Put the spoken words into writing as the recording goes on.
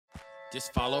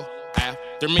Just follow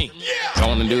after me. Yeah.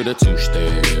 Gonna do the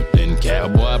two-step, then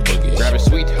cowboy boogie. Grab a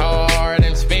sweetheart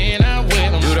and spin out with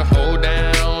him. Do the hold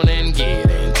down and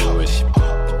get into it.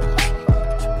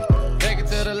 Take it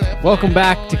to the left. Welcome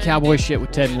back to Cowboy Shit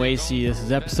with Ted and Wasey. This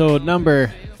is episode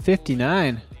number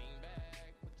 59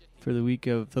 for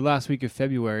the last week of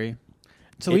February.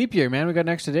 It's a leap year, man. We got an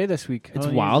extra day this week. It's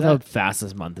wild how fast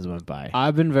this month has went by.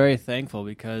 I've been very thankful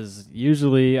because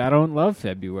usually I don't love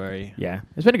February. Yeah.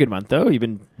 It's been a good month, though. You've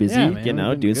been busy, Yeah, man, getting we've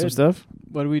out, been doing good. some stuff.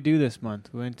 What did we do this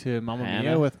month? We went to Mamma Mia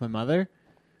Hannah. with my mother.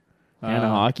 Hannah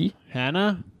hockey.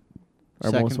 Hannah.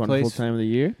 Our most wonderful time of the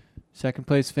year. Second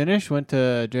place finish. Went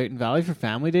to Drayton Valley for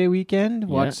Family Day weekend.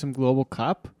 Watched some Global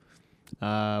Cup.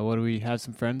 What do we have?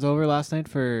 Some friends over last night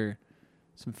for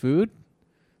some food.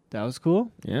 That was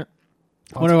cool. Yeah.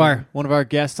 One of our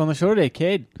guests on the show today,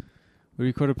 Cade. We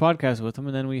recorded a podcast with him,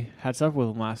 and then we had supper with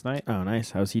him last night. Oh,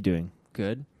 nice. How's he doing?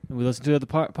 Good. And we listened to the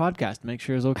podcast to make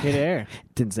sure it was okay to air.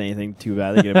 Didn't say anything too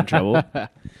bad to get him in trouble.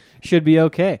 Should be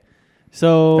okay.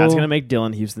 So That's going to make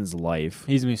Dylan Houston's life.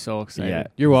 He's going to be so excited. Yeah.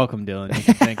 You're welcome, Dylan. You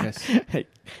can thank us.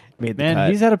 Made the Man, cut.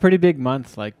 he's had a pretty big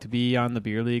month, like to be on the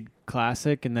Beer League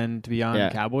Classic and then to be on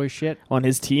Cowboy Shit. On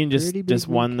his team Pretty big just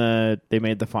won they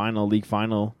made the league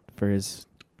final for his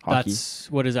hockey.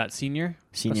 What is that, senior?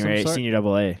 Senior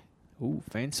double A. Ooh,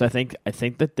 fancy. So I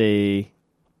think that they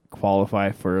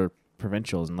qualify for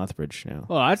provincials in Lethbridge now.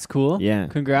 Well, that's cool. Yeah.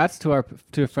 Congrats to a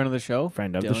friend of the show.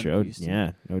 Friend of the Dylan show. Houston.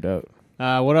 Yeah, no doubt.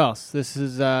 What else? This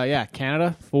is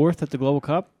Canada, 4th at the Global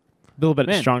Cup. A little bit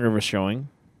Man. stronger of a showing.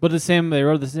 But they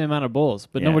rode the same amount of bulls.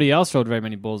 But Yeah. nobody else rode very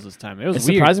many bulls this time. It was It's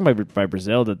weird. surprising by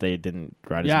Brazil that they didn't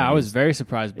ride as Yeah, many. I was very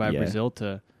surprised by Yeah. Brazil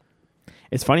to.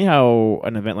 It's funny how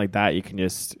an event like that you can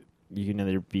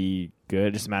either be good.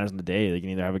 It just matters on the day. You can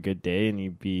either have a good day and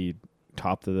you be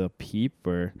top of the peep,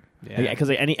 or because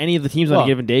any of the teams on a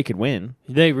given day could win.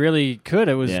 They really could.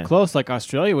 It was Yeah. close. Like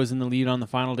Australia was in the lead on the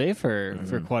final day for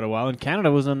quite a while, and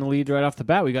Canada was on the lead right off the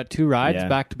bat. We got 2 rides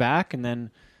back to back, and then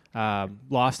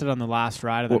lost it on the last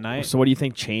ride of the night. So what do you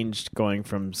think changed going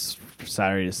from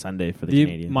Saturday to Sunday for the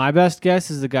Canadians? My best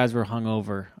guess is the guys were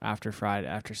hungover after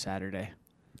Saturday.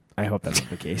 I hope that's not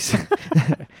the case.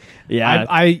 Yeah,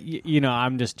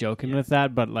 I'm just joking with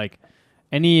that, but like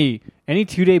any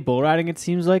 2-day bull riding, it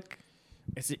seems like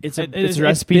it's a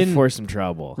recipe for some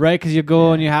trouble, right? Because you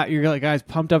go and you're like guys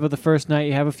pumped up at the first night,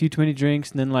 you have a few too many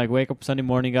drinks, and then like wake up Sunday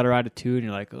morning, you got to ride at 2, and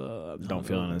you're like, don't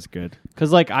feeling as good.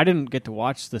 Because like I didn't get to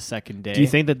watch the second day. Do you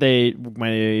think that they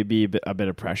might be a bit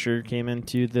of pressure came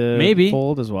into the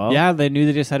fold as well? Yeah, they knew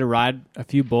they just had to ride a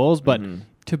few bulls, but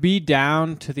to be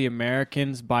down to the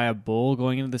Americans by a bull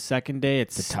going into the second day,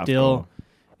 it's still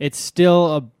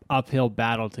a uphill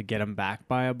battle to get them back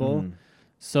by a bull.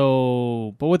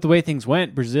 So, but with the way things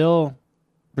went, Brazil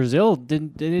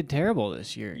did terrible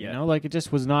this year. Yeah. You know, like it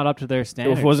just was not up to their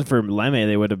standards. If it wasn't for Lemme,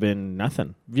 they would have been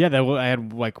nothing. Yeah, I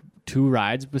had like 2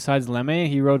 rides besides Lemme.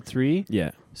 He rode 3.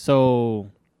 Yeah.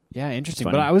 So, yeah, interesting.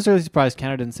 But I was really surprised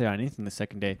Canada didn't say anything the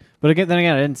second day. But again,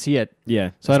 I didn't see it.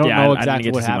 Yeah. So I don't know I exactly didn't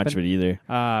get what to see happened. much of it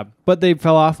either. But they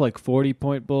fell off like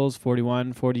 40-point bulls,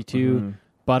 41, 42.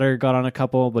 Butter got on a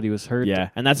couple, but he was hurt. Yeah,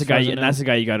 and that's a guy. And that's a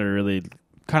guy you got to really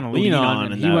kind of lean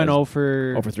on. And he went 0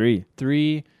 for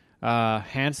 3.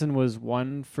 Hansen was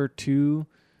 1 for 2,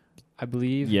 I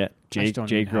believe. Yeah, Jake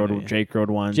rode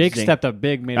 1. Jake stepped up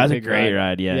big. That's a great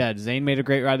ride. Yeah, Zane made a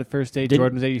great ride the first day.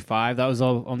 Jordan was 85. That was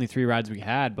only 3 rides we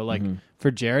had. But like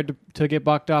for Jared to get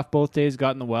bucked off both days,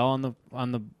 got in the well on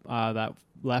the that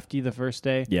lefty the first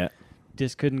day. Yeah,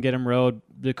 just couldn't get him rode.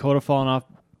 Dakota falling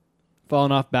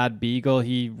off Bad Beagle.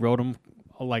 He rode him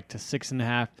like to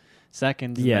 6.5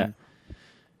 seconds. Yeah. And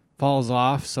falls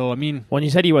off. So I mean, when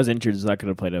you said he was injured, that could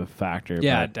have played a factor.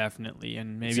 Yeah, definitely.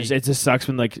 And maybe it just sucks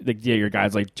when your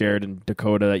guys like Jared and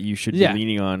Dakota that you should be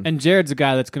leaning on. And Jared's a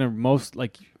guy that's gonna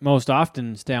most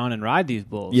often stay on and ride these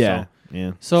bulls. Yeah,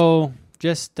 So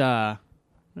just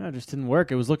didn't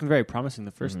work. It was looking very promising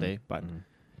the first day, but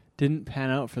didn't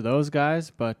pan out for those guys.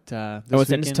 But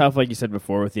it's tough, like you said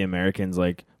before, with the Americans.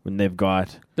 Like when they're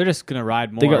just gonna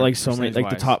ride more. They got like so many, like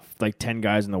the top 10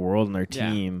 guys in the world in their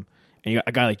team. And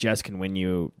a guy like Jess can win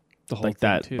you the whole like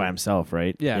that too. by himself,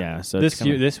 right? Yeah. So this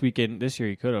year he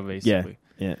could have basically.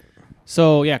 Yeah.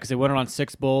 So because they went on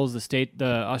 6 bulls, the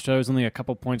Australia was only a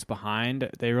couple points behind.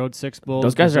 They rode 6 bulls.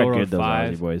 Those guys Brazil are good. rode Those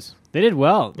 5. Aussie boys. They did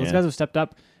well. Those guys have stepped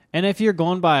up. And if you're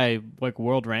going by like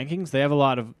world rankings, they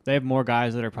have more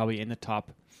guys that are probably in the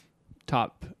top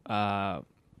of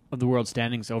the world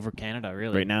standings over Canada.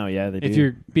 Really, right now, yeah. If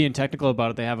you're being technical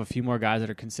about it, they have a few more guys that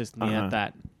are consistently at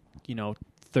that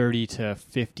 30 to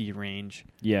 50 range.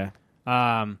 Yeah.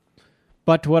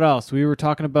 But what else? We were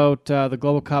talking about the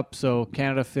Global Cup. So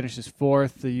Canada finishes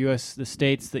 4th. The U.S., the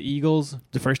States, the Eagles.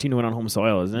 The first team to win on home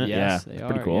soil, isn't it? Yes, yeah, they are.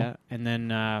 pretty cool. Yeah. And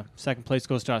then second place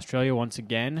goes to Australia once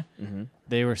again. Mm-hmm.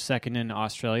 They were second in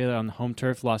Australia on the home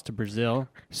turf, lost to Brazil.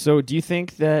 So do you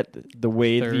think that the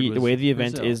way the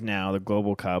event Brazil. is now, the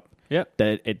Global Cup, Yep.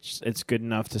 that it's good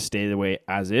enough to stay the way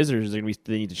as is, or is there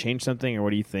they need to change something, or what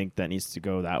do you think that needs to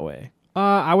go that way?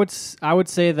 I would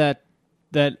say that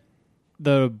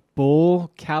the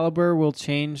bull caliber will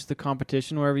change the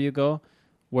competition wherever you go,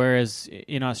 whereas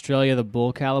in Australia the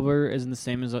bull caliber isn't the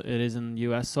same as it is in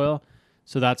U.S. soil,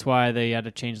 so that's why they had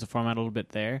to change the format a little bit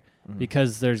there,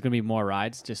 because there's going to be more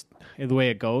rides. Just the way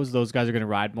it goes, those guys are going to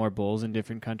ride more bulls in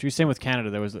different countries. Same with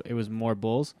Canada, it was more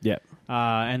bulls. Yep.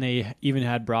 And they even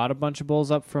had brought a bunch of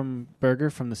bulls up from Berger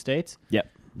from the States. Yep.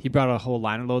 He brought a whole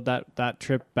liner load that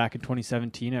trip back in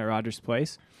 2017 at Rogers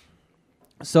Place.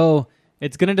 So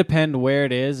it's going to depend where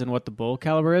it is and what the bull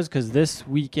caliber is, because this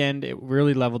weekend it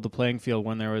really leveled the playing field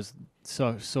when there was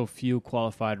so few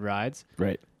qualified rides.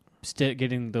 Right.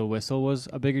 Getting the whistle was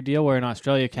a bigger deal, where in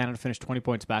Australia, Canada finished 20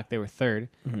 points back. They were third.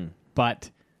 Mm-hmm.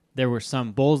 But there were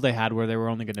some bulls they had where they were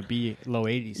only going to be low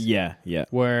 80s. Yeah, yeah.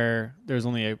 Where there's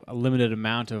only a limited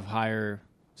amount of higher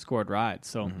scored rides.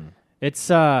 So it's...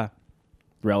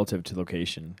 relative to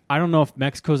location. I don't know if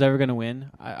Mexico's ever going to win.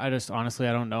 I just honestly,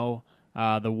 I don't know.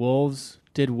 The Wolves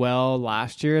did well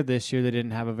last year. This year they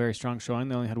didn't have a very strong showing.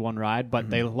 They only had one ride,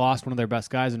 but they lost one of their best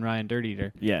guys in Ryan Dirt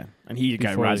Eater. Yeah, and he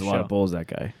Before rides the a lot show. of bulls, that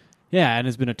guy. Yeah, and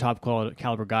has been a top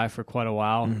caliber guy for quite a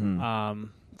while.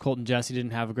 Colton Jesse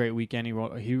didn't have a great weekend. He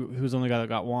was the only guy that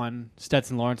got one.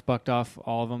 Stetson Lawrence bucked off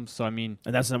all of them. So I mean,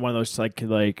 and that's not one of those like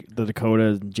the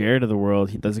Dakota Jared of the world.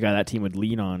 That's the guy that team would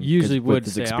lean on. Usually would with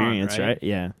his stay experience, on, right?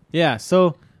 Yeah. Yeah.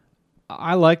 So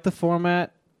I like the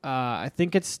format. I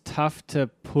think it's tough to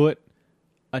put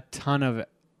a ton of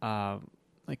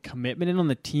like commitment in on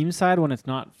the team side when it's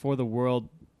not for the world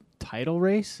title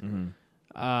race.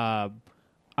 I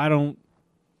don't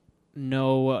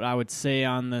know what I would say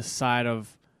on the side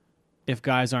of if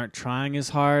guys aren't trying as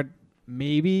hard.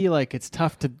 Maybe like it's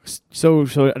tough to. So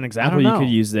an example you know. could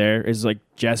use there is like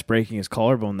Jess breaking his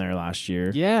collarbone there last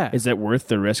year. Yeah. Is it worth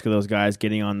the risk of those guys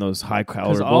getting on those high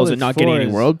caliber all bulls and it's not getting for any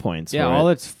is- world points? Yeah, for all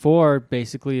it? it's for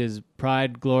basically is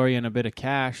pride, glory, and a bit of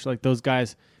cash. Like those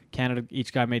guys, Canada,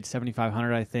 each guy made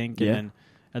 $7,500, I think, Yeah. and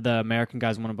then the American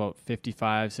guys won about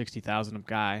 $55,000-$60,000 a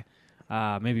guy.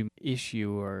 Maybe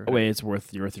issue or way it's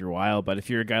worth your while. But if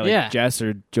you're a guy like Yeah. Jess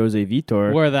or Jose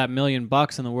Vitor, where that $1 million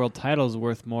in the world title is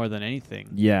worth more than anything.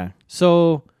 yeah,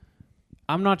 So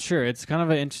I'm not sure. It's kind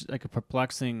of like a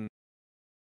perplexing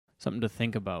something to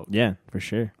think about. yeah, for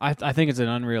sure. I think it's an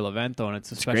unreal event though, and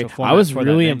it's a special Great. format. I was for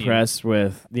really that venue. impressed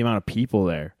with the amount of people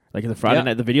there. Like the Friday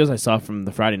night, the videos I saw from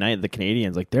the Friday night, the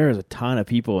Canadians, like there is a ton of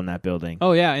people in that building.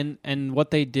 Oh yeah, and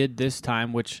what they did this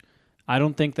time, which I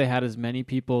don't think they had as many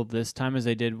people this time as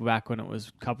they did back when it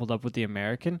was coupled up with the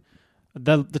American.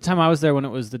 The time I was there when it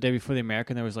was the day before the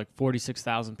American, there was like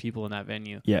 46,000 people in that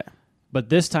venue. Yeah. But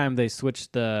this time they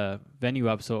switched the venue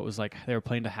up, so it was like they were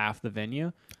playing to half the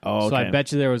venue. Oh, So okay. I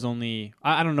bet you there was only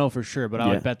I don't know for sure, but I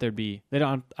Yeah. would bet there'd be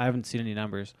I haven't seen any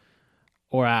numbers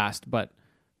or asked, but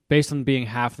based on being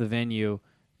half the venue,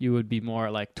 you would be more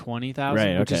like 20,000,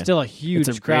 Right, which is okay. still a huge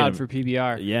It's a crowd great- for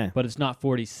PBR. Yeah. But it's not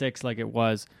 46 like it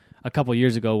was a couple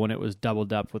years ago when it was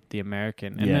doubled up with the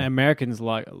American. And Yeah. the Americans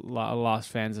lost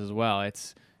fans as well.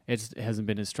 It hasn't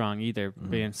been as strong either,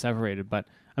 being separated. But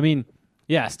I mean,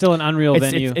 yeah, still an unreal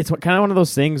venue. It's kind of one of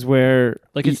those things where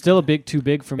like it's still too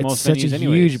big for it's most such venues a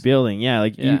anyways. huge building. Yeah,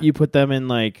 like Yeah. You put them in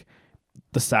like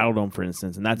the Saddle Dome, for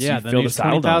instance, and that's Yeah, you then fill the there's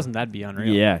Saddle 20,000, Dome. that'd be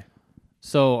unreal. Yeah,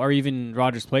 So, or even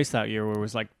Rogers Place that year where it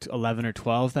was like 11 or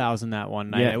 12,000 that one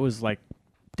night. Yeah. It was like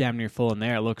damn near full in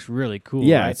there. It looks really cool.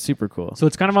 yeah, right? it's super cool. So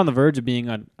it's kind of on the verge of being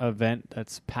an event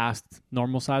that's past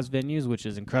normal size venues, which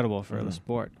is incredible for the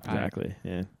sport. Exactly.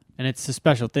 Yeah. And it's a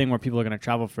special thing where people are going to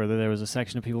travel further. There was a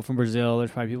section of people from Brazil.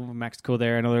 There's probably people from Mexico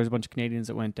there. I know there's a bunch of Canadians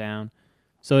that went down.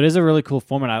 So it is a really cool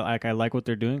format. I like what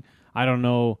they're doing. I don't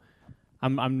know.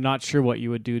 I'm not sure what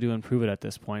you would do to improve it at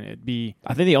this point. It'd be,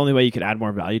 I think the only way you could add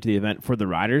more value to the event for the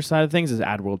riders side of things is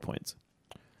add world points.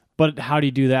 but how do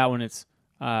you do that when it's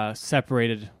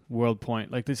separated world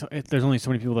point? Like there's only so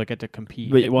many people that get to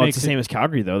compete. But, It well, it's makes the same as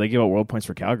Calgary, though. They give out world points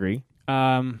for Calgary.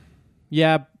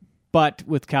 Yeah, but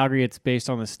with Calgary, it's based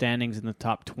on the standings, and the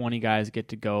top 20 guys get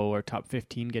to go, or top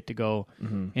 15 get to go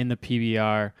in the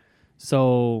PBR.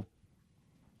 So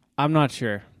I'm not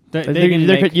sure.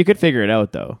 You could figure it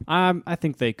out, though. I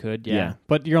think they could, yeah. Yeah.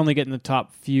 But you're only getting the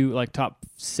top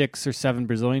 6 or 7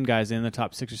 Brazilian guys in, the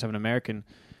top 6 or 7 American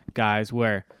guys,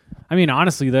 where I mean,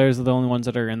 honestly, those are the only ones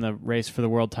that are in the race for the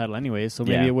world title anyway, so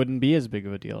maybe it wouldn't be as big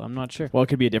of a deal. I'm not sure. Well, it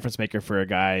could be a difference maker for a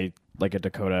guy like a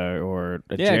Dakota or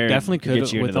a Jared. Definitely could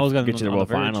get you with those guys get you the world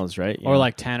finals, right? Or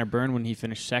like Tanner Byrne when he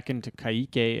finished second to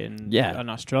Kaike in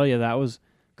Australia. That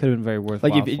could have been very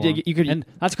worthwhile. Like if you could, and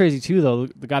that's crazy too. Though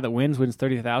the guy that wins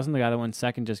 $30,000. The guy that wins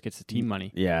second just gets the team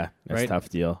money. Yeah, that's a tough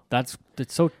deal. It's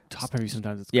so top heavy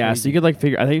sometimes. It's crazy. So you could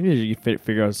figure. I think you could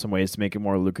figure out some ways to make it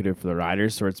more lucrative for the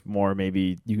riders, so it's more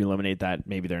maybe you can eliminate that.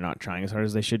 Maybe they're not trying as hard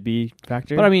as they should be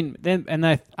factor. But I mean,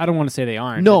 I don't want to say they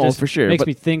aren't. No, for sure. Makes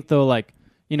me think though, like.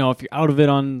 If you're out of it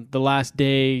on the last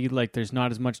day, like there's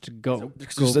not as much to go.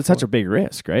 It's such a big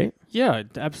risk, right? Yeah,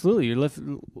 absolutely.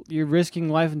 You're risking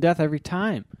life and death every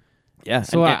time. Yeah.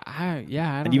 So I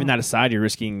don't even know. that aside, you're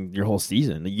risking your whole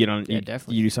season.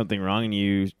 Definitely. You do something wrong, and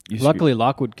you luckily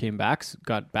Lockwood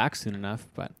got back soon enough,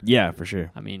 but yeah, for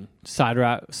sure. I mean,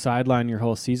 sideline your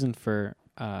whole season for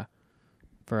an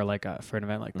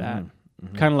event like that.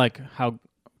 Mm-hmm. Kind of like how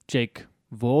Jake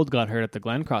Vold got hurt at the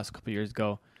Glencross a couple years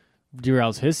ago.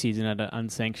 Derails his season at an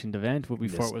unsanctioned event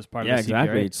before it was part of the CPRA. Yeah,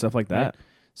 exactly. Stuff like that. Right?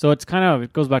 So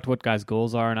it goes back to what guys'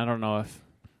 goals are, and I don't know if.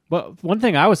 But one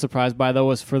thing I was surprised by though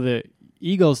was for the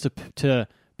Eagles to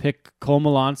pick Cole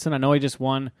Melanson. I know he just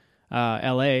won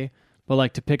LA,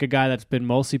 but to pick a guy that's been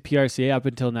mostly PRCA up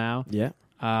until now. Yeah.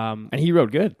 And he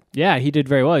rode good. Yeah, he did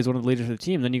very well. He's one of the leaders of the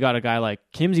team. Then you got a guy like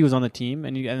Kimsey was on the team,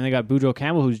 and they got Boudreaux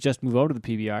Campbell who's just moved over to the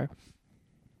PBR.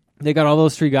 They got all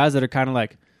those three guys that are kind of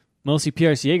like. Mostly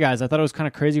PRCA guys. I thought it was kind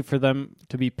of crazy for them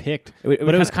to be picked, but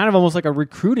it was kind of almost like a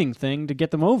recruiting thing to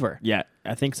get them over. Yeah,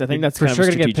 I think so. I think that's for kind sure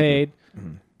of going to get paid.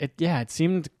 Mm-hmm. It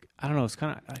seemed. I don't know. It's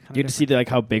kind of. You get to see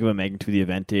how big of a magnitude the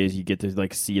event is. You get to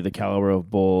see the caliber of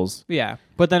bulls. Yeah,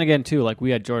 but then again, too, we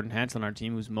had Jordan Hansen on our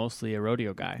team, who's mostly a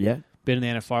rodeo guy. Yeah, been in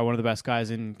the NFR, one of the best guys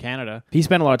in Canada. He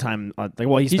spent a lot of time.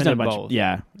 He's spent done a bunch. Both.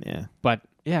 Yeah. But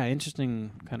yeah,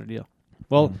 interesting kind of deal.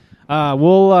 Well,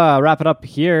 we'll wrap it up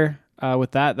here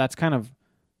with that.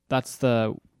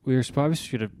 We probably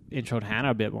should have introed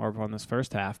Hannah a bit more on this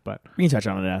first half, but we can touch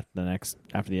on it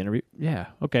after the interview. Yeah,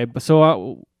 okay. But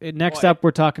so next up,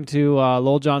 we're talking to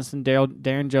Lowell Johnson,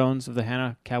 Darren Jones of the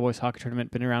Hannah Cowboys Hockey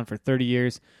Tournament. Been around for 30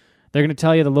 years. They're going to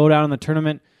tell you the lowdown on the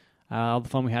tournament, all the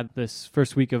fun we had this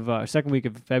second week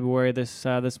of February this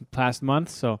past month.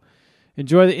 So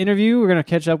enjoy the interview. We're going to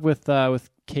catch up with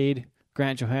Cade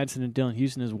Grant Johansson and Dylan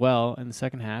Houston as well in the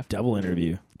second half. Double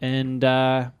interview. And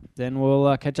then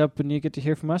we'll catch up and you get to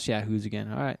hear from us Yahoos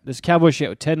again. All right. This is Cowboy Shit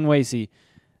with Ted and Wasey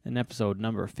in episode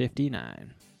number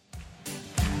 59.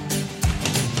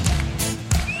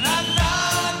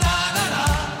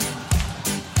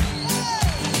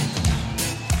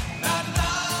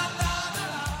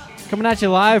 Coming at you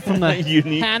live from the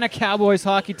Hannah Cowboys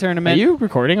Hockey Tournament. Are you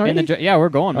recording already? Yeah, we're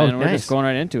going, man. We're just going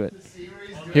right into it.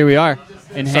 Here we are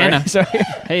in Hannah. Sorry.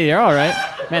 Hey, you're all right.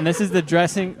 Man, this is the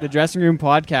dressing room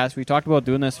podcast. We talked about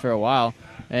doing this for a while.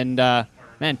 And,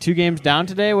 man, 2 games down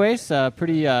today, Wace.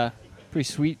 Pretty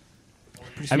sweet.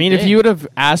 I mean, if you would have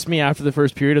asked me after the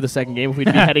first period of the second game if we'd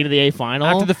be heading to the A final.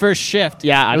 After the first shift.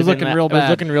 Yeah, I was looking real bad. I was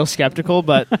looking real skeptical,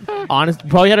 but honest,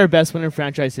 probably had our best win in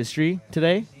franchise history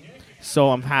today.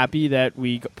 So I'm happy that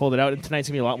we pulled it out. And tonight's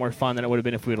going to be a lot more fun than it would have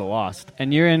been if we would have lost.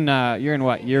 And you're in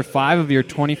what? Year 5 of your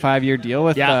 25-year deal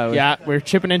with we're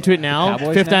chipping into it now.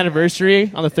 5th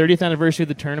anniversary on the 30th anniversary of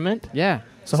the tournament. Yeah.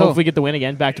 So hopefully we get the win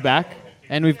again back to back.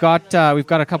 And we've got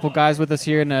a couple guys with us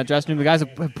here in the dressing room. The guys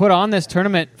have put on this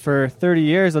tournament for 30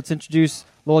 years. Let's introduce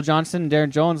Lowell Johnson and Darren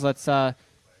Jones. Let's tell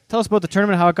us about the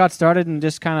tournament, how it got started, and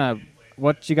just kind of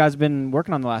what you guys have been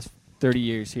working on the last 30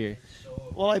 years here.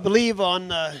 Well, I believe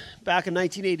back in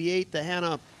 1988, the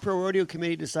Hannah Pro Rodeo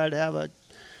Committee decided to have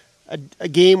a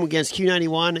game against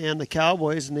Q91 and the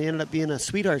Cowboys, and they ended up being a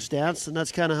sweethearts dance, and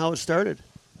that's kind of how it started.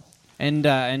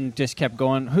 And just kept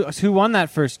going. Who won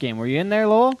that first game? Were you in there,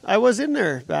 Lowell? I was in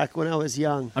there back when I was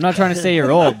young. I'm not trying to say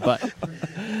you're old, but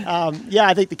yeah,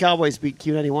 I think the Cowboys beat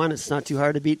Q91. It's not too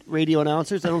hard to beat radio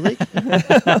announcers, I don't think.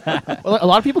 Well, a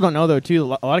lot of people don't know though too.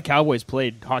 A lot of Cowboys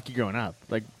played hockey growing up,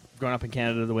 growing up in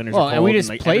Canada. The winters. Well, and we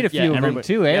just played a few of them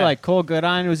too, eh? Yeah. Like Cole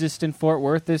Goodine was just in Fort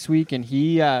Worth this week, and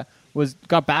he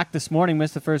got back this morning,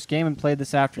 missed the first game, and played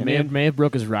this afternoon. May have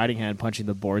broke his riding hand punching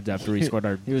the boards after he scored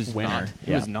our winner.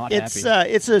 He was not happy.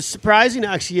 It's a surprising,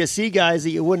 actually, to see guys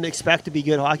that you wouldn't expect to be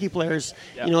good hockey players.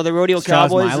 Yep. You know, the rodeo Strauss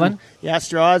Cowboys. Milan?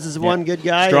 Strauss is one good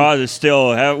guy. Strauss is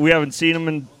still. We haven't seen him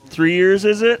in 3 years,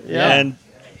 is it? Yeah. And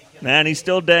Man, he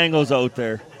still dangles out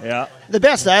there. Yeah. The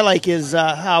best I like is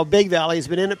how Big Valley's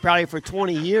been in it probably for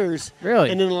 20 years. Really?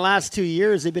 And in the last 2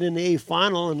 years, they've been in the A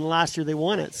final, and last year they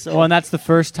won it. So. Well, and that's the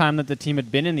first time that the team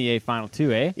had been in the A final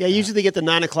too, eh? Yeah, usually they get the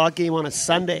 9 o'clock game on a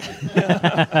Sunday.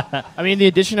 I mean, the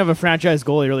addition of a franchise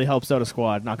goalie really helps out a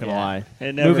squad, not going to lie.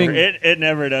 It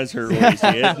never does hurt, Royce.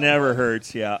 It never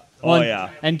hurts, yeah. Well, yeah.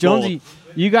 And Jonesy,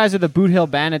 you guys are the Boot Hill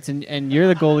Bandits, and you're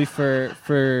the goalie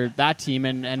for that team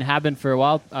and have been for a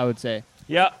while, I would say.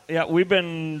 Yeah, we've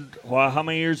been, how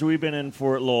many years have we been in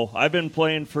Fort Low? I've been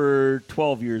playing for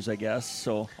 12 years, I guess,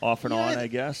 so off and on, I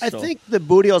guess. I think the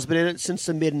Boot Hill's been in it since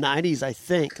the mid-'90s, I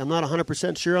think. I'm not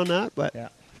 100% sure on that, but... Yeah.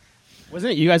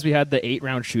 Wasn't it you guys we had the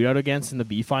 8-round shootout against in the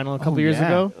B final a couple years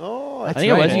ago? Oh, I think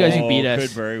it was you guys who beat us. Could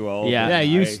very well. Yeah. Yeah,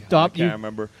 you I stopped. can't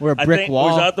remember. We're a brick wall.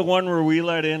 Was that the one where we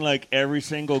let in like every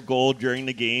single goal during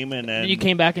the game, and then You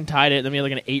came back and tied it. Then we had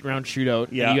like an 8-round shootout.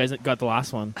 Yeah. And you guys got the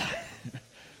last one.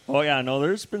 Oh yeah, no,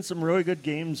 there's been some really good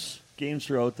games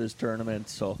throughout this tournament.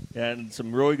 So yeah, and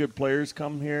some really good players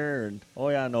come here, and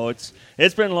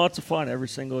it's been lots of fun every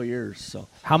single year. So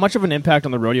How much of an impact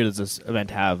on the rodeo does this event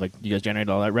have? Like, you guys generate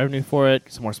all that revenue for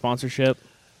it? Some more sponsorship?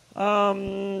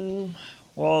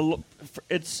 well,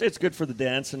 it's good for the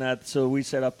dance and that. So we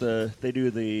set up they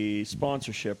do the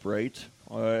sponsorship right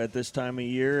at this time of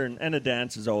year, and the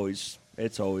dance is always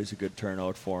a good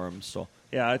turnout for them. So.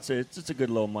 Yeah, it's a good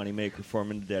little money maker for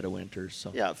them in the dead of winter.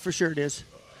 So Yeah, for sure it is.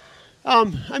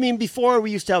 I mean, before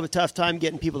we used to have a tough time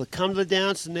getting people to come to the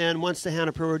dance, and then once the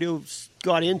Hannah Pro Rodeo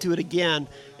got into it again,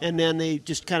 and then they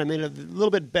just kind of made it a little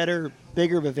bit better,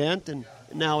 bigger of an event, and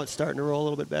now it's starting to roll a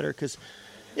little bit better because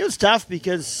it was tough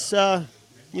because,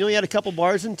 you had a couple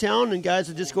bars in town, and guys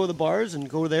would just go to the bars and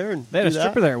go there and They had do a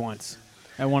stripper there once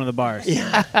at one of the bars.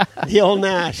 Yeah, the old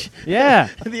Nash. Yeah.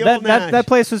 The old Nash. That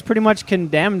place was pretty much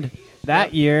condemned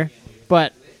that year,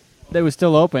 but it was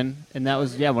still open, and that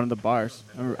was one of the bars.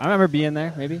 I remember being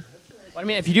there. Maybe. I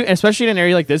mean, if you do, especially in an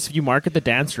area like this, if you market the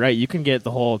dance right, you can get the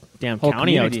whole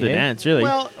county out to the dance. Really.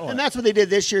 Well, and that's what they did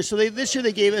this year. So this year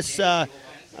they gave us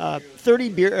 30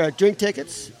 beer drink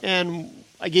tickets, and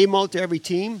I gave them out to every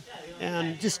team,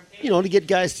 and just to get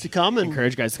guys to come and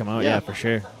encourage guys to come out. Yeah. Yeah, for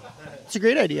sure. It's a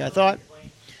great idea, I thought.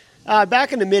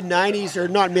 Back in the mid-'90s, or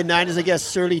not mid-'90s, I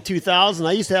guess early 2000,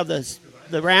 I used to have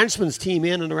the Ranchman's team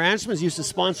in, and the Ranchman's used to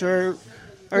sponsor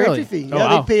our Really? entry fee. Oh, Yeah,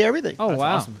 wow. they pay everything. Oh,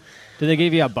 wow. awesome. Did they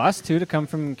give you a bus, too, to come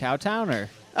from Cowtown?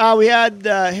 Or? We had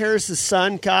Harris's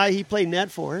son, Kai. He played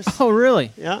net for us. Oh,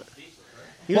 really? Yeah.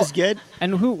 He was good.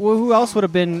 And who else would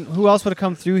have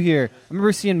come through here? I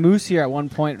remember seeing Moose here at one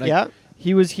point. Like, Yeah.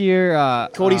 He was here.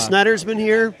 Cody Snutter's been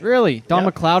here. Really? Don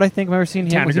Yeah. McLeod, I think. I remember seeing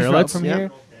him. Tanner Was he Gerlitz. from Yeah.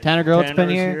 here? Tanner Gerlitz been Tanner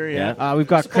was here. yeah. We've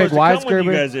got Craig Supposed to come with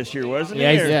you Weisgerber. guys this year, wasn't he? Yeah,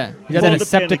 Or- he's at Pulled a the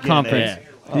septic pin again,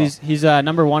 conference. eh? He's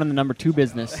number one in the number two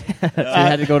business. So he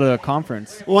had to go to a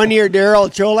conference. One year, Daryl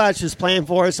Cholach was playing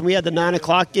for us, and we had the 9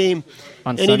 o'clock game.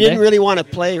 On and Sunday? he didn't really want to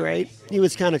play, right? He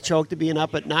was kind of choked to being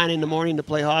up at 9 in the morning to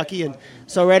play hockey. And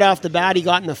so right off the bat, he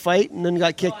got in a fight and then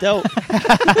got kicked out.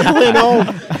 Went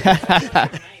home.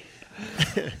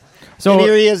 So, And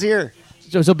here he is here.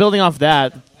 so building off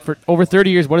that, for over 30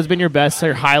 years, what has been your best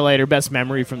or highlight or best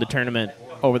memory from the tournament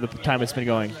over the time it's been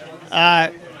going?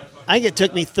 I think it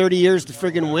took me 30 years to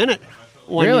friggin' win it.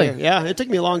 One Really? year. Yeah, it took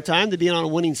me a long time to be on a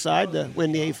winning side to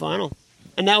win the A final.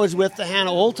 And that was with the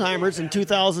Hannah Old Timers in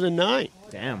 2009.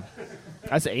 Damn.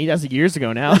 That's years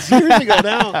ago now. Years ago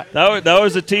now. That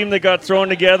was a team that got thrown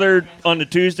together on the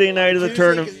Tuesday night of the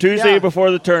tournament, Tuesday yeah.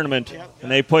 before the tournament, Yep.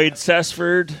 and they played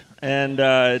Cessford, and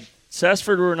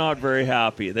Cessford were not very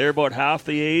happy. They're about half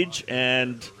the age,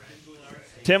 and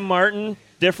Tim Martin,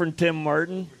 different Tim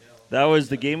Martin, that was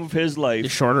the game of his life. The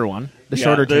shorter one. The Yeah,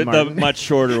 shorter the Tim Martin. much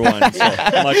shorter one. So,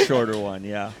 much shorter one,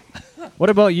 yeah. What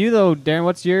about you, though, Darren?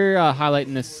 What's your highlight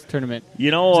in this tournament?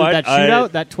 You know Was it what? that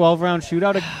shootout, that 12-round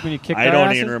shootout when you kicked I our don't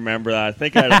asses? even remember that. I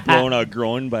think I'd have blown out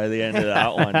groin by the end of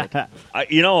that one.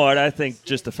 You know what? I think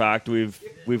just the fact we've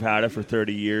had it for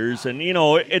 30 years, and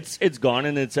it's gone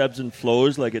in its ebbs and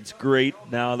flows. Like, it's great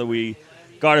now that we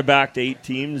got it back to 8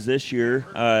 teams this year.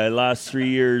 Last 3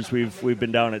 years we've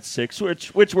been down at 6,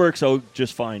 which works out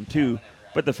just fine too.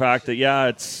 But the fact that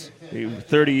it's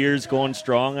 30 years going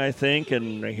strong, I think,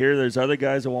 and I hear there's other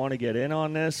guys that want to get in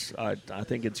on this. I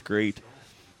think it's great.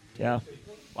 Yeah.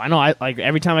 I know.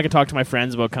 Every time I can talk to my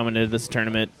friends about coming to this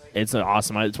tournament, it's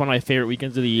awesome. It's one of my favorite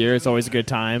weekends of the year. It's always a good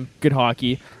time. Good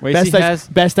hockey.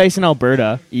 Best ice in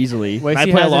Alberta, easily. And I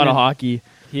play a lot of hockey.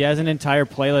 He has an entire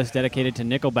playlist dedicated to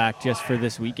Nickelback just for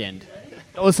this weekend.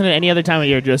 Don't listen to any other time of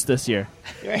year, just this year.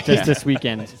 Just this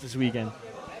weekend. This weekend.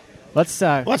 Let's.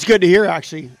 Well, that's good to hear,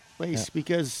 actually, Lace,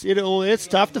 because it's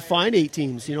tough to find 8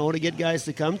 teams, to get guys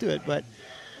to come to it. But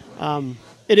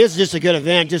it is just a good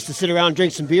event just to sit around,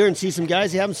 drink some beer, and see some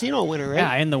guys you haven't seen all winter, right?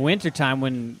 Yeah, in the wintertime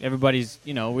when everybody's,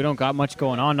 we don't got much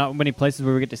going on, not many places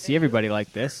where we get to see everybody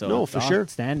like this. So no, it's for sure.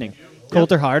 Outstanding.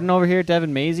 Coulter Harden over here,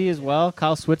 Devin Mazie as well,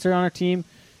 Kyle Switzer on our team,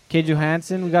 Kay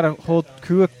Johansson. We got a whole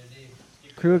crew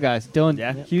of guys.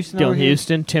 Dylan Houston Dylan over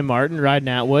Houston, Tim Martin, Ryan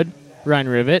Atwood, Ryan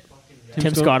Rivet,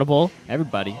 Tim Scottable.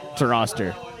 Everybody. It's a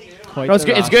roster. Quite No, it's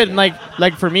the good. It's roster. good. And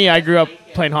like for me, I grew up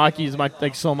playing hockey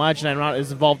so much, and I'm not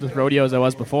as involved with rodeo as I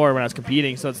was before when I was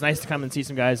competing. So it's nice to come and see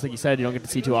some guys, like you said, you don't get to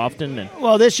see too often. And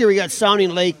Well, this year we got Sounding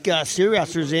Lake steer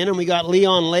wrestlers in, and we got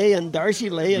Leon Lay and Darcy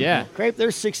Lay. And Yeah. Crape,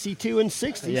 they're 62 and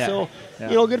 60. Yeah. So,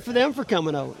 Yeah. good for them for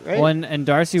coming out, right? Well, and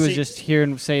Darcy was just here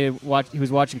and he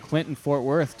was watching Clinton Fort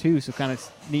Worth too, so kind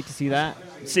of neat to see that.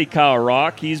 See Kyle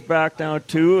Rock, he's back now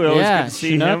too. It was good to see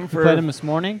Chinook, him for played him this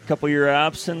morning. a couple year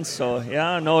absence. So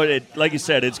like you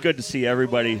said, it's good to see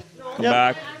everybody come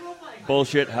back,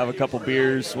 bullshit, have a couple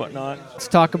beers, whatnot. Let's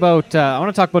talk about. I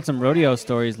want to talk about some rodeo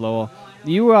stories, Lowell.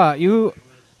 You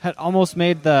had almost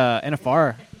made the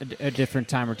NFR a different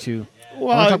time or two. I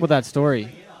want to talk about that story.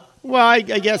 Well, I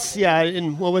guess,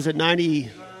 in,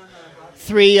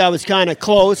 93, I was kind of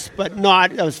close, but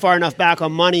not. I was far enough back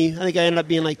on money. I think I ended up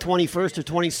being like 21st or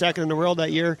 22nd in the world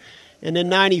that year. And then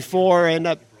 94, I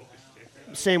ended up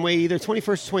same way, either 21st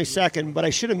or 22nd, but I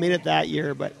should have made it that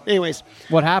year. But anyways.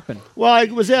 What happened? Well, I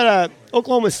was at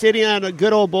Oklahoma City. I had a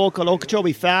good old bull called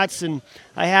Okeechobee Fats, and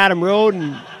I had him rode,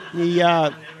 and he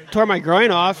tore my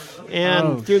groin off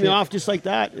and threw me off just like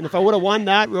that. And if I would have won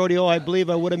that rodeo, I believe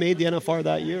I would have made the NFR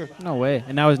that year. No way.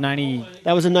 And that was 90.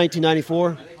 That was in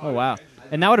 1994. Oh, wow.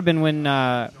 And that would have been when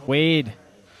Wade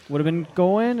would have been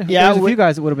going? Yeah. There's a few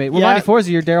guys that would have made. Well, 94 is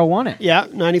the year Darryl won it. Yeah,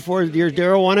 94 is the year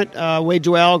Darryl won it. Wade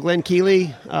Joel, Glenn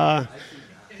Keeley. I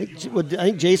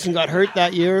think Jason got hurt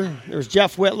that year. There was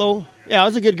Jeff Whitlow. Yeah, it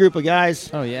was a good group of guys.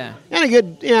 Oh, yeah.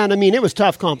 And I mean, it was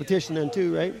tough competition then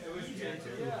too, right?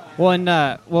 Well, and,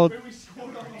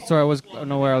 sorry, I don't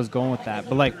know where I was going with that,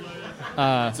 but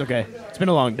it's okay. It's been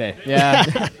a long day.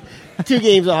 Yeah. 2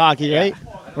 games of hockey, right?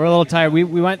 We're a little tired.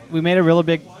 We made a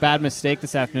really bad mistake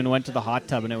this afternoon. Went to the hot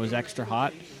tub and it was extra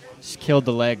hot. Just killed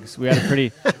the legs. We had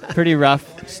a pretty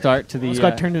rough start to the. It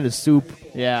got turned into soup.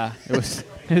 Yeah, it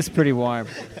was pretty warm.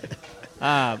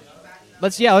 I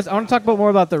want to talk more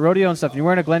about the rodeo and stuff. You're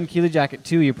wearing a Glenn Keeley jacket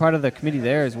too. You're part of the committee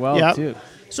there as well too.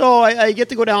 So I get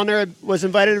to go down there. I was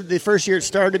invited the first year it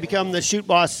started to become the shoot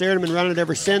boss there, and I've been running it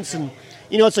ever since. And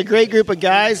it's a great group of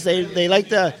guys. They like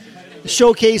to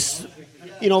showcase.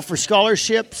 For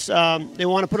scholarships, they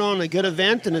want to put on a good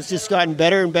event, and it's just gotten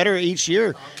better and better each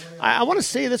year. I want to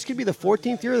say this could be the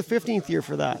 14th year or the 15th year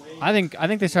for that. I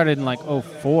think they started in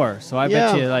 04, so I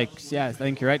bet you I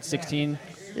think you're right, 16.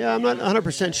 Yeah, I'm not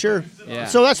 100% sure. Yeah.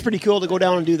 So that's pretty cool to go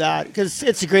down and do that because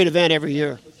it's a great event every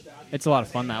year. It's a lot of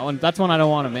fun, that one. That's one I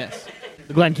don't want to miss.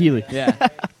 The Glenn Keeley. Yeah.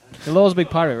 The Lowell's a big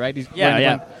part of it, right? He's wearing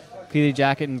the Glenn Keeley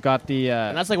jacket and got the...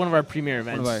 and that's one of our premier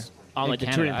events. On the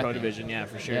Canada, touring pro division, yeah,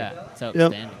 for sure. Yeah, it's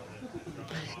outstanding.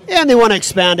 Yeah, and they want to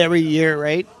expand every year,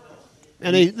 right?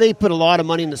 And they put a lot of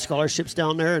money into scholarships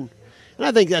down there, and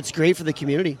I think that's great for the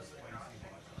community.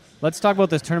 Let's talk about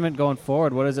this tournament going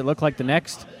forward. What does it look like the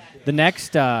next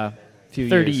few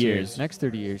 30 years? years. Next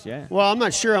 30 years, yeah. Well, I'm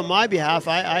not sure on my behalf.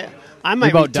 I might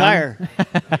about retire.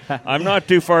 I'm not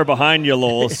too far behind you,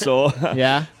 Lowell, so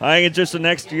Yeah. I think it's just the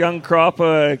next young crop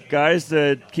of guys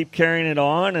that keep carrying it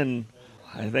on, and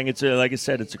I think it's like I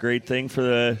said, it's a great thing for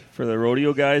the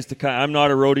rodeo guys to kind. I'm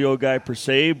not a rodeo guy per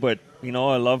se, but I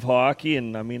love hockey,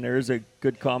 and I mean there is a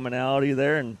good commonality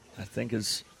there, and I think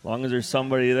as long as there's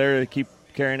somebody there to keep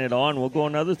carrying it on, we'll go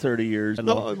another 30 years.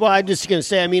 No, well, I'm just going to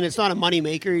say, I mean, it's not a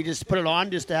moneymaker. You just put it on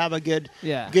just to have a good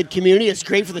community. It's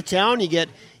great for the town. You get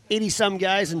 80-some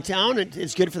guys in town.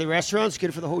 It's good for the restaurants. It's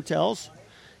good for the hotels.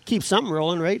 Keep something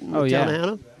rolling, right? In the town of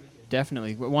Hannah.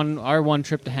 Definitely. Our one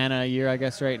trip to Hannah a year, I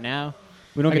guess, right now.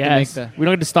 We don't We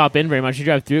don't get to stop in very much. You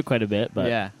drive through it quite a bit,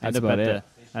 but that's about it.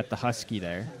 At the Husky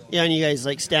there. Yeah, and you guys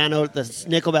stand out at the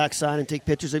Nickelback sign and take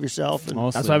pictures of yourself. And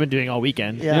That's what I've been doing all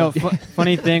weekend. Yeah.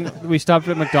 Funny thing, we stopped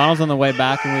at McDonald's on the way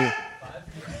back, and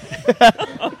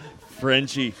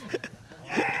Frenchie.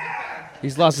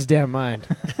 He's lost his damn mind.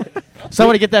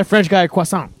 Somebody get that French guy a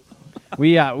croissant.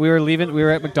 we were leaving. We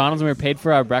were at McDonald's and we were paid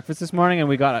for our breakfast this morning, and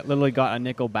we literally got a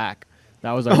nickel back.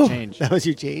 That was our change. That was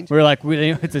your change? We were like,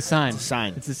 it's a sign.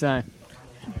 It's a sign.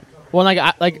 Well, I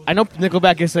know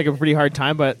Nickelback is a pretty hard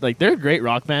time, but they're a great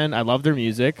rock band. I love their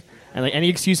music, and any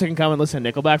excuse I can come and listen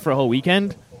to Nickelback for a whole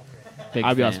weekend,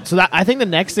 I'll be honest. So I think the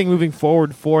next thing moving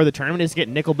forward for the tournament is to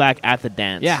get Nickelback at the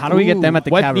dance. Yeah, how do we get them at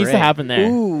the what cabaret? needs to happen there?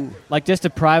 Ooh. Like just a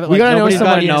private. We like gotta know nobody's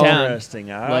somebody in gotta know. town.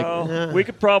 Interesting. We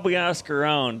could probably ask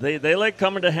around. They like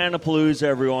coming to Hannapalooza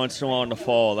every once in a while in the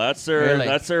fall. That's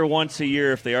their once a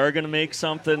year. If they are going to make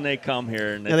something, they come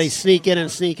here. And They sneak in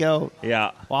and sneak out.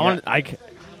 Yeah. Well,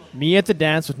 me at the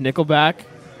dance with Nickelback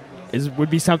would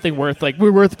be something worth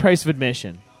we're worth the price of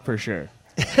admission for sure.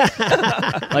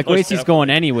 Like Wasey's going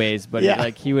anyways, but Yeah.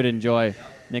 like he would enjoy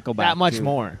Nickelback That much too.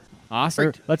 more.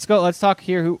 Awesome. Let's go. Let's talk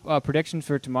here. Who predictions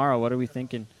for tomorrow? What are we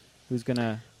thinking? Who's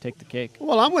gonna take the cake?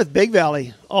 Well, I'm with Big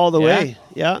Valley all the way.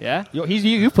 Yeah. Yeah.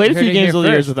 You played a You few heard it games here of the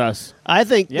years first. with us. I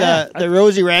think Yeah. the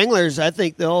Rosie Wranglers, I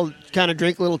think they'll kind of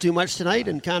drink a little too much tonight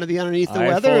and kind of be underneath the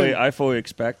weather. I fully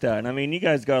expect that. And I mean, you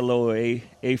guys got a little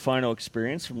A final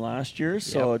experience from last year,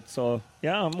 so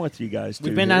yeah, I'm with you guys too.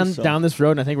 We've been down this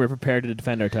road, and I think we're prepared to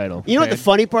defend our title. You know what the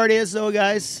funny part is, though,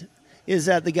 guys, is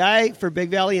that the guy for Big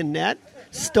Valley and Net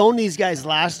stoned these guys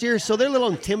last year, so they're a little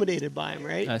intimidated by him,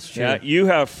 right? That's true. Yeah, you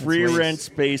have free That's rent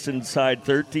space inside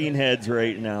 13 heads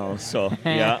right now. So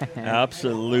yeah,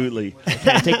 absolutely.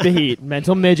 Can't take the heat.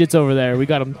 Mental midgets over there. We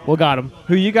got them. We got them.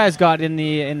 Who you guys got in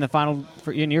the final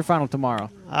in your final tomorrow?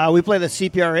 We play the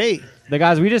CPRA. The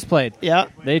guys we just played. Yeah.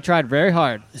 They tried very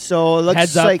hard. So it looks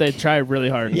Heads up, like they try really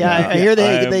hard. yeah, I hear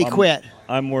they quit.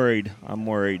 I'm worried.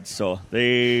 So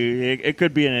it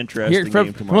could be an interesting Here, game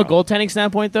from tomorrow. a goaltending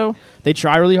standpoint, though, they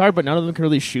try really hard, but none of them can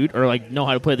really shoot or know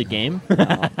how to play the game.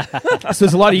 So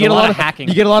there's a lot. You get a lot of hacking.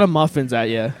 You get a lot of muffins at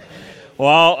you.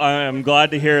 Well, I'm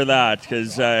glad to hear that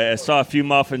because I saw a few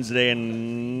muffins today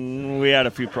and we had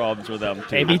a few problems with them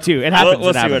too. Hey, me too. It happens. We'll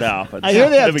It see what happens. happens. I hear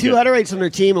they have It'll be two good. Hutterites on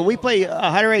their team, and we play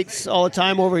Hutterites all the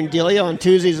time over in Delia on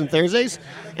Tuesdays and Thursdays,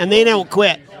 and they don't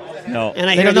quit. No. And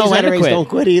I They hear don't know these when to Hutterites quit. don't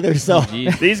quit either. So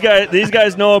These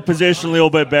guys know a position a little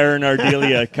bit better than our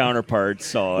Delia counterparts.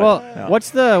 So Well, yeah. what's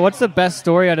the best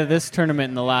story out of this tournament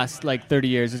in the last 30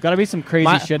 years? There's got to be some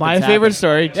crazy shit. My that's favorite happened.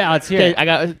 story. Yeah, let's hear Okay, it. I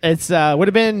got it's would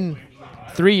have been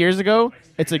 3 years ago.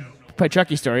 It's a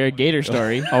Chucky story, a Gator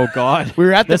story. Oh God, We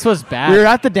were at this was bad. We were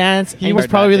at the dance. He I was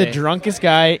heard probably that the day. drunkest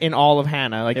guy in all of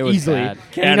Hannah, It was easily. bad.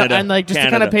 Canada. And just to kind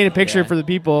Canada. of paint a picture Yeah. for the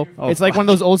people, Oh, it's like one of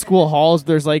those old school halls.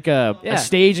 There's like a Yeah.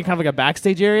 stage and kind of like a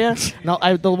backstage area. Now,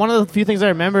 one of the few things I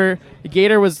remember,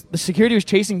 the security was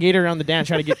chasing Gator around the dance,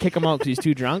 trying to kick him out because he's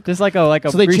too drunk. Just like a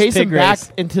So they greased chase him pig back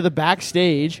race. into the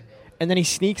backstage, and then he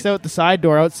sneaks out the side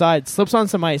door outside, slips on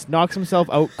some ice, knocks himself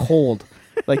out cold,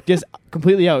 just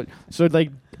completely out. So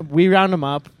we round him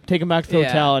up, take him back to the Yeah.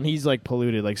 hotel, and he's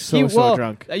polluted, so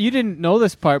drunk. You didn't know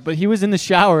this part, but he was in the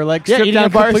shower, Yeah, stripped eating down a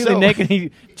bar of completely soap. naked. He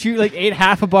chewed ate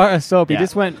half a bar of soap. Yeah. He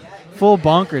just went full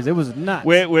bonkers. It was nuts.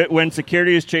 When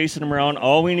security was chasing him around,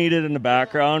 all we needed in the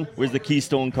background was the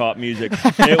Keystone Cop music.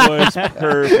 It was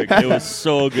perfect. It was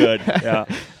so good. Yeah.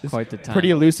 Quite the time.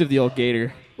 Pretty elusive, the old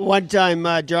Gator. one time,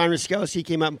 John Ruskowski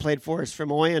came up and played for us from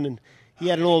Oyen, and he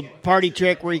had an old party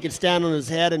trick where he could stand on his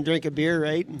head and drink a beer,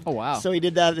 right? Oh, wow. So he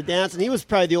did that at the dance, and he was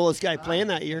probably the oldest guy playing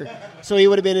that year. So he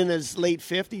would have been in his late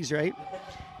 50s, right?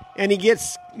 And he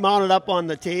gets mounted up on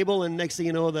the table, and next thing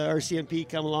you know, the RCMP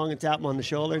come along and tap him on the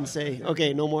shoulder and say,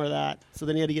 okay, no more of that. So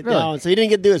then he had to get Really? down. So he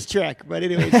didn't get to do his trick. But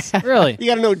anyways, Really? you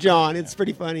got to know John. It's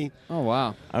pretty funny. Oh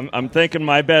wow. I'm thinking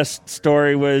my best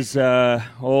story was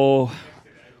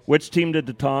which team did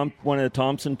the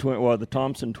Thompson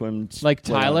twins Like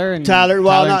play on? Tyler and Tyler,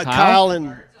 well, and not Kyle? Kyle,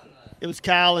 and it was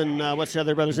Kyle and what's the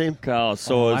other brother's name? Kyle. I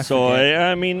So forget.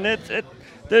 I mean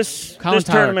this Kyle and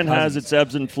Tyler tournament are has cousins. its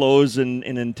ebbs and flows in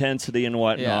intensity and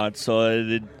whatnot. Yeah.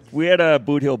 So we had a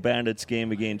Boot Hill Bandits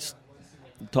game against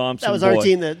Thompson. That was our boy.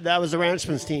 team. That was the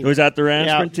Ranchman's team. Was that the Ranchman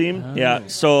Yeah. team? Yeah.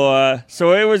 So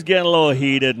it was getting a little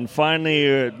heated, and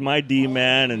finally, my D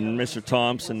man and Mr.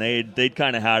 Thompson, they'd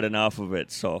kind of had enough of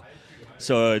it. So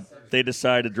they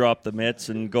decided to drop the mitts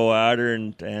and go at her,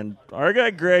 and our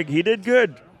guy Greg, he did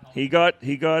good. He got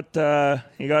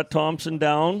Thompson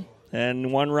down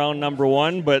and won round number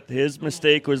 1, but his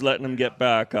mistake was letting him get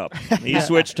back up. He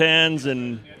switched hands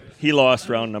and he lost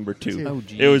round number 2. Oh,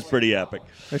 geez. It was pretty epic.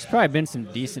 There's probably been some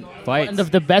decent fights. And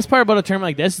the best part about a tournament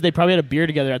like this is they probably had a beer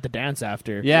together at the dance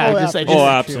after. Yeah. Oh,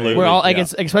 absolutely. We're all Yeah.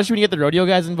 especially when you get the rodeo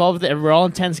guys involved with it. We're all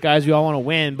intense guys. We all want to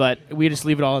win, but we just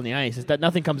leave it all on the ice. It's that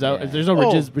nothing comes out. Yeah. There's no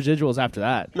Oh. residuals after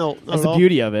that. No, not That's at the all.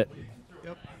 beauty of it.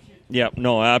 Yeah,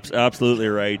 no, absolutely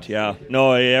right. Yeah,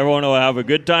 no, everyone will have a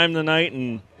good time tonight,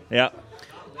 and yeah,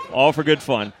 all for good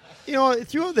fun. You know,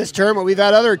 throughout this tournament, we've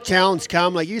had other towns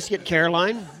come. Like, you used to get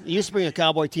Caroline. You used to bring a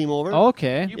cowboy team over.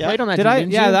 Okay. You played on that Did team, I?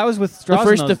 didn't Yeah, you? that was with The Strauss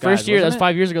first, and the those first guys, year. That was wasn't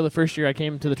 5 years ago. The first year I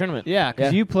came to the tournament. it? Yeah,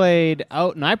 because you played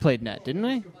out and I played net, didn't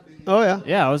we? Oh, yeah.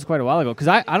 Yeah, it was quite a while ago. Because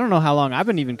I don't know how long I've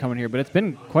been even coming here, but it's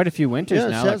been quite a few winters Yeah,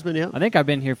 it now. has been, yeah. I think I've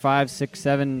been here 5, 6,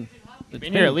 7.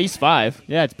 Been here at least 5.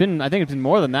 Yeah, it's been. I think it's been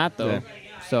more than that though. Yeah.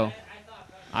 So,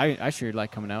 I sure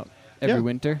like coming out every Yeah.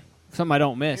 winter. Something I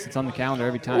don't miss. It's on the calendar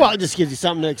every time. Well, it just gives you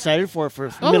something to excited for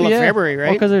middle of February,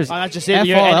 right? Because there's That's just F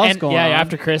it. all else And going yeah, on.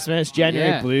 after Christmas, January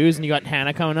Yeah. blues, and you got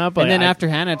Hannah coming up. And then after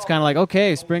Hannah, it's kind of like,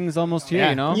 okay, spring's almost here. Yeah.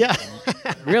 You know? yeah.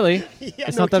 Really? Yeah,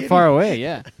 It's no not that kidding. far away.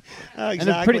 Yeah. And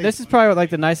Exactly. it's pretty. This is probably like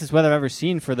the nicest weather I've ever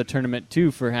seen for the tournament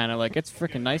too. For Hannah, like it's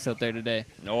freaking nice out there today.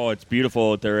 No, it's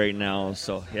beautiful out there right now.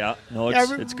 So yeah, no, Yeah,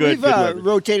 it's good. We've Good weather.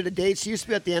 rotated the dates. It used to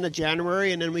be at the end of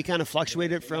January, and then we kind of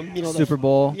fluctuated from the Super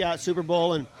Bowl. Yeah, Super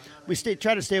Bowl, and we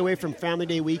try to stay away from Family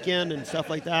Day weekend and stuff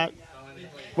like that.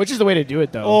 which is the way to do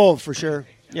it, though. Oh, for sure.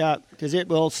 Yeah, because it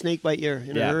will snake bite you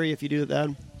in a Yeah. hurry if you do that.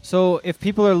 So if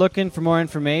people are looking for more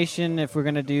information, if we're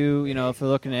gonna do, if we're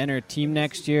looking to enter a team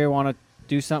next year, want to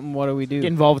do something, what do we do? Get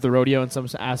involved with the rodeo in some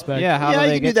aspect. Yeah, how Yeah, do you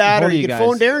they can get do that, hold or of you can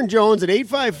phone guys? Darren Jones at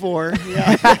 854.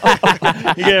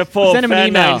 Yeah, You get a full Send him an Fan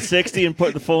email. 960 and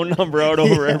put the phone number out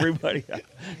over everybody.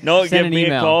 No, Send give an me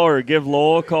email. a call or give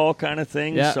Lowell a call, kind of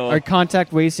thing. Yeah, So or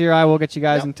contact Wacy or I will get you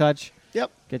guys Yep. in touch,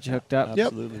 yep. get you hooked up. Yep.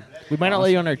 absolutely. We might not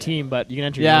let you on our team, but you can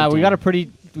enter. Yeah, your own we team. got a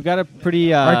pretty we've got a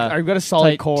solid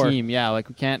solid core. team. Yeah, like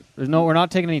we can't. We're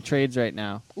not taking any trades right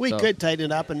now. We so. could tighten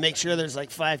it up and make sure there's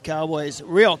like 5 Cowboys,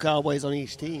 real Cowboys on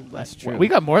each team. But That's true. We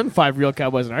got more than 5 real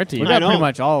Cowboys on our team. We I got know. pretty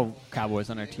much all Cowboys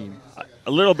on our team. A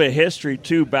little bit of history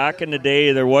too. Back in the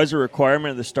day, there was a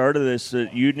requirement at the start of this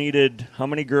that you needed how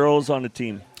many girls on the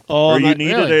team? Oh, or you not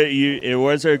needed really. it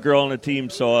was a girl on the team.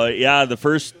 So yeah, the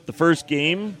first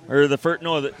game or the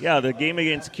game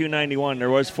against Q91, there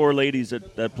was 4 ladies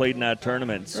that played in that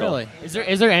tournament. So. Really?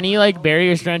 Is there any like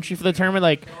barriers to entry for the tournament?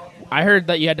 Like, I heard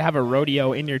that you had to have a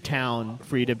rodeo in your town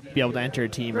for you to be able to enter a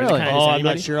team. Is it Really? kinda- oh, is I'm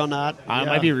anybody? not sure on that. It Yeah.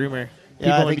 might be a rumor. Yeah,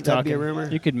 People I might be think that'd be a talking. rumor.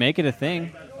 You could make it a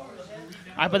thing.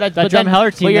 But That but Drum Heller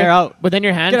team, but you're- they're out. But then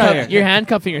you're Get out of here. you're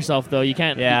handcuffing yourself though. You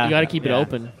can't. Yeah. You got to keep it Yeah.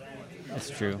 open. That's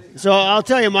true. So I'll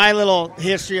tell you my little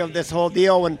history of this whole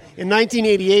deal. When in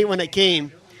 1988, when it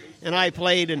came, and I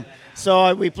played, and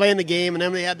so we play in the game, and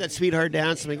then we had that sweetheart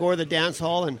dance, and we go to the dance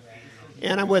hall, and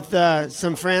I'm with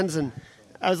some friends, and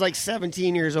I was like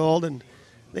 17 years old, and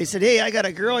they said, "Hey, I got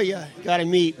a girl you got to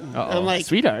meet." And I'm like,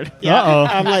 Sweetheart. "Yeah." Uh-oh.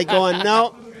 I'm like going,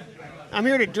 "No, I'm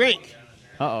here to drink,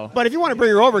 Uh oh. but if you want to bring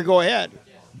her over, go ahead."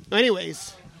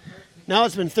 Anyways. Now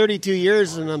it's been 32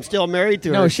 years and I'm still married to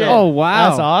her. No so- shit. Oh, wow.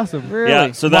 That's awesome. Really?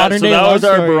 Yeah, so Modern day that love was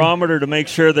our story. barometer to make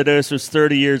sure that this was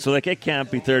 30 years. So like, it can't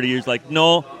be 30 years. Like,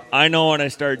 no, I know when I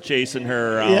start chasing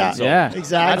her around. Yeah. So. Yeah. That's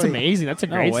Exactly. amazing. That's a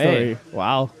No great way. story.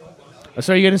 Wow.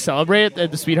 So are you going to celebrate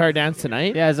at the sweetheart dance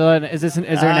tonight? Yeah. So is there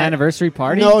an anniversary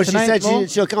party? No, she tonight, said Lowell?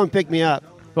 she'll come and pick me up.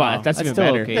 Well, Oh, that's even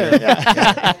still better.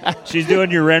 okay. She's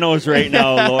doing your renos right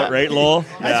now, right, Lowell?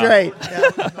 That's Yeah. right.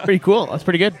 Yeah. Pretty cool. That's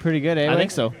pretty good. Pretty good, eh? I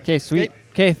think so. Okay, sweet.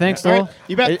 Okay, thanks, All Lowell. right.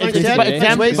 You bet. It's, Thanks, it's Ted. about, Thanks,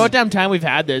 damn, Wacy. about damn time we've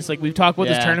had this. Like, we've talked about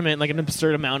this Yeah. tournament like an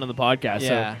absurd amount on the podcast.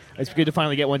 Yeah. So it's good to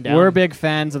finally get one down. We're big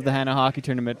fans of the Hannah Hockey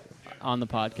Tournament on the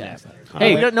podcast.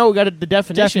 Hey, we don't know. We got the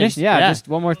definition. Definition. Yeah, just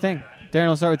one more thing. Darren,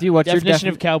 we'll start with you. What's definition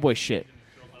your of cowboy shit.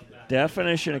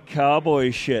 Definition of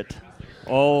cowboy shit.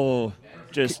 Oh,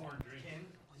 just...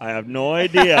 I have no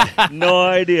idea. No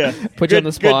idea. Put you on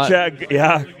the spot. Good chat.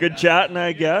 Yeah, good chatting,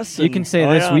 I guess. You and- can say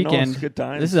oh, this yeah, no, weekend. it's good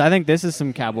times. I think this is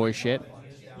some cowboy shit.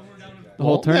 The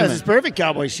whole Yeah, this is tournament. perfect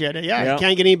cowboy shit. Yeah, Yeah.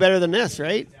 can't get any better than this,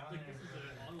 right?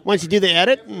 Once you do the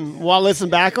edit, and we'll listen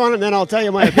back on it, and then I'll tell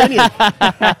you my opinion.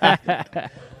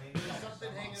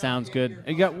 Sounds good.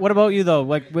 What about you though?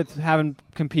 Like with having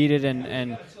competed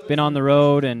and been on the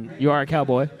road and You are a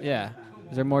cowboy. yeah,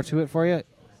 is there more to it for you?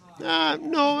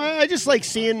 No, I just like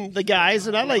seeing the guys,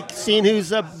 and I like seeing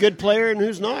who's a good player and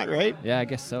who's not, right? Yeah, I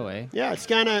guess so, eh? Yeah, I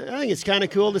think it's kind of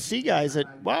cool to see guys that,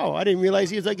 wow, I didn't realize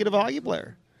he was that good of a hockey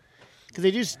player. Because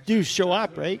they just do show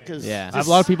up, right? Cause Yeah. I have a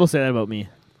lot of people say that about me.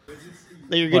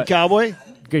 that you're a good What? cowboy.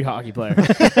 Good hockey player.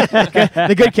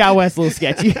 The good cowboy's a little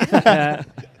sketchy.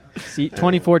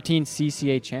 2014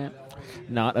 CCA champ.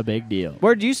 Not a big deal.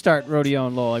 Where did you start rodeo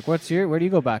and Lowell? Like, where do you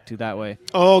go back to that way?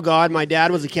 Oh, God, my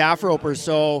dad was a calf roper,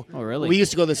 so Oh, really? we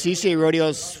used to go to the CCA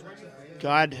rodeos,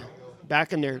 God,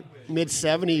 back in their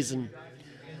mid-70s, and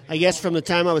I guess from the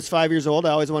time I was 5 years old, I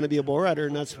always wanted to be a bull rider,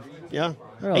 and that's, yeah.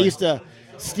 Really? I used to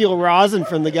steal rosin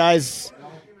from the guys,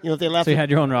 if they left So you it. had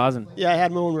your own rosin, Yeah, I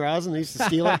had my own rosin. I used to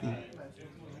steal it.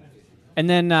 and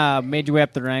then made your way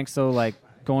up the ranks. So like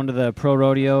going to the pro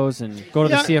rodeos and go to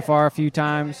Yeah. the CFR a few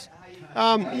times.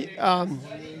 I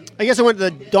guess I went to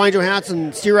the Don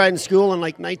Johansson steer riding school in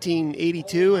like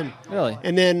 1982, Really?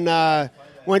 and then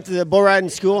went to the bull riding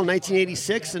school in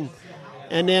 1986, and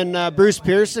And then Bruce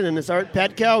Pearson and his Art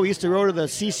Petcow. We used to row to the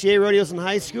CCA rodeos in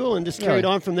high school and just carried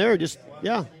on from there. It was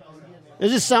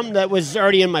just something that was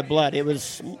already in my blood. It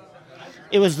was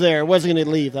there. It wasn't going to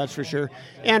leave, that's for sure.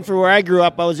 And for where I grew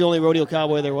up, I was the only rodeo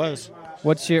cowboy there was.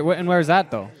 And where's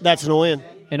that though? That's in Oyen.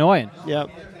 In Oyen. Yep.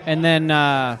 And then,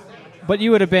 but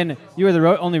you were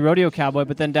the only rodeo cowboy.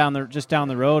 But then down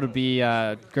the road would be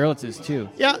Gurlitz's too.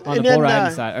 Yeah, on the bull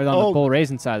riding side or on the bull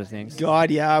racing side of things.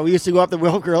 God, yeah, we used to go up to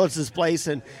Wilf Gurlitz's place,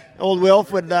 and old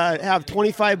Wilf would have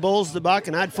 25 bulls to buck,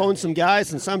 and I'd phone some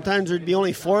guys, and sometimes there'd be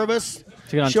only 4 of us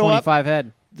to get on 25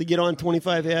 head. To get on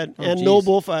 25 head, and geez. no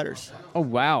bullfighters. Oh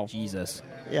wow, Jesus.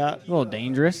 Yeah, a little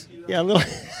dangerous. Yeah, a little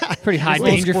pretty high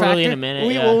danger factor in a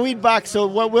minute. We'd buck. So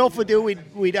what Wilf would do,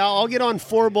 we'd all get on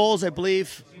 4 bulls, I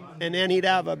believe, and then he'd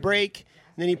have a break,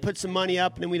 and then he'd put some money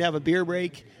up, and then we'd have a beer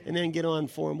break, and then get on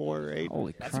 4 more. Right?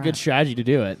 Holy crap. That's a good strategy to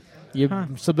do it. You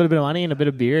slip a bit of money and a bit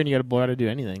of beer, and you got a boy how to do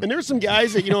anything. And there were some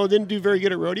guys that didn't do very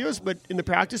good at rodeos, but in the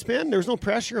practice pen, there was no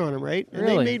pressure on them, right? And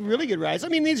really? They made really good rides. I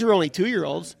mean, these were only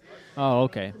 2-year-olds. Oh,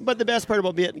 okay. But the best part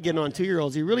about getting on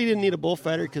 2-year-olds, you really didn't need a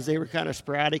bullfighter because they were kind of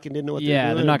sporadic and didn't know what they were doing.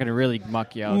 Yeah, they're not going to really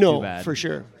muck you out too bad. No, for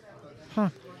sure. Huh.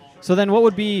 So then what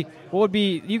would be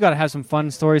you got to have some fun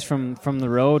stories from the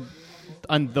road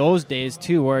on those days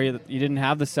too, where you didn't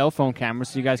have the cell phone cameras,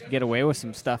 so you guys could get away with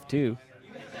some stuff too.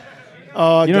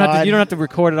 Oh, you don't have to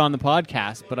record it on the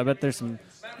podcast, but I bet there's some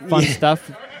fun stuff.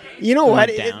 You know what?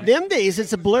 Them days,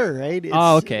 it's a blur, right?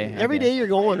 Okay. Every day you're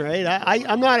going, right?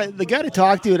 I'm not the guy to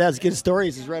talk to that has good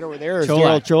stories is right over there. Is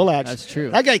Gerald Cholak. That's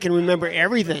true. That guy can remember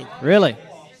everything. Really?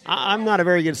 I'm not a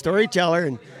very good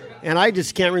storyteller, and I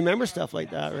just can't remember stuff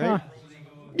like that, right? Huh.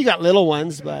 You got little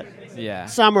ones, but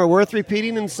some are worth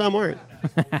repeating and some aren't.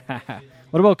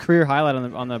 What about career highlight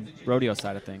on the rodeo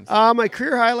side of things? My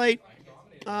career highlight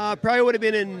probably would have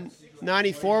been in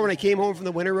 '94 when I came home from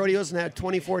the winter rodeos and had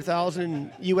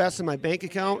 $24,000 US in my bank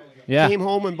account. Yeah. Came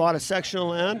home and bought a section of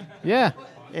land. Yeah.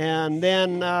 And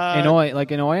then in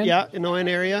Oyen? Yeah, in Oyen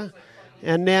area.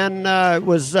 And then I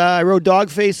rode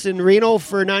Dogface in Reno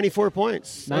for 94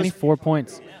 points. 94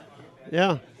 points.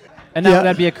 Yeah. And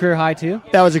that'd be a career high too?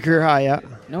 That was a career high, yeah.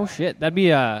 No shit. That'd be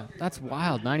that's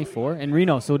wild, 94 in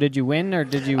Reno. So did you win or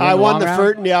did you win I won the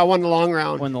first. Yeah, I won the long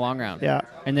round. Won the long round. Yeah.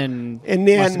 And then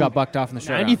must have got bucked off in the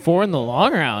short 94 round. in the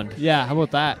long round. Yeah, how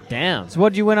about that? Damn. So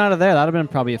what did you win out of there? That'd have been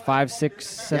probably a $5,000,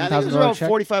 $6,000, $7,000 check.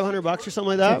 $4,500 or something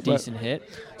like that. Decent hit.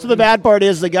 So the bad part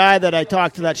is the guy that I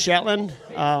talked to that Shetland.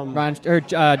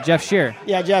 Jeff Shear.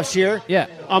 Yeah, Jeff Shear. Yeah.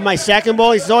 On my second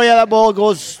bull, he says, "Oh yeah, that bull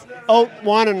goes out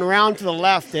one and around to the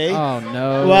left, eh?" Oh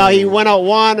no. Well, he went out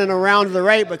one and around to the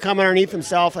right, but coming underneath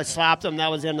himself, I slapped him.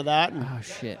 That was the end of that. Oh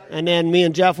shit. And then me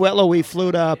and Jeff Whitlow, we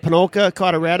flew to Ponoka,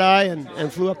 caught a red eye,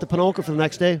 and flew up to Ponoka for the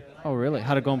next day. Oh really?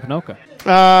 How'd it go in Ponoka?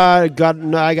 I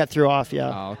got through off.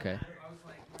 Yeah. Oh okay.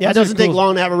 Yeah, it doesn't take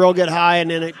long to have a real good high, and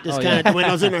then it just kind of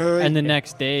dwindles in a hurry. And the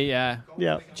next day,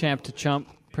 yeah, champ to chump,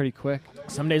 pretty quick.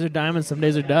 Some days are diamonds, some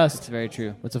days are dust. That's very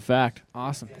true. That's a fact.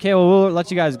 Awesome. Okay, well, we'll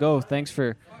let you guys go. Thanks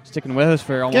for sticking with us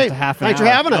for almost a half an hour. Thanks for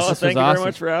having us. Thank you very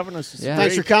much for having us.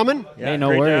 Thanks for coming. Yeah, hey, no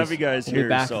great worries. to have you guys we'll here. Be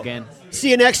back again.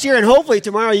 See you next year, and hopefully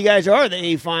tomorrow you guys are the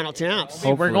A final champs.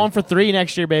 Hopefully. We're going for 3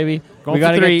 next year, baby. We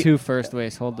got to get 2 first,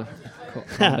 Waste. Calm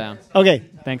down. Okay.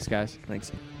 Thanks, guys.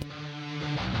 Thanks.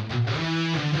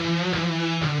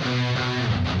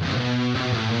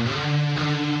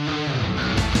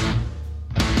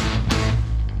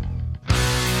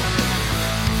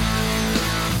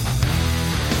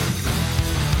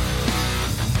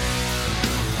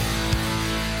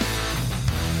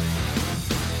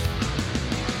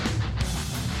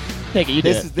 Take it. You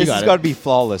This has got to be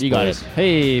flawless. You got boys. it.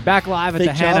 Hey, back live at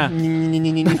Fake the job.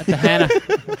 Hannah. At the Hannah.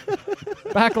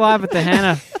 Back live at the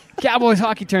Hannah Cowboys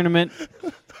hockey tournament.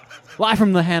 Live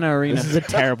from the Hannah Arena. This is a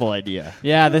terrible idea.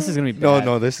 Yeah, this is going to be bad.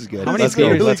 No, this is good. How many Let's go.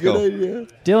 skaters? Let's go.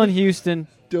 Dylan Houston.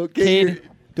 Don't Cade.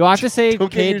 Do I have to say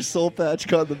Don't get your Cade? soul patch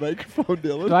caught in the microphone,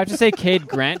 Dylan. Do I have to say Cade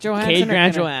Grant Johansson? Cade or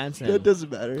Grant can I- Johansson. That doesn't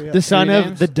matter. Yeah. The son Three of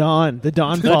names? the Don. The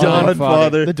Don The father. Don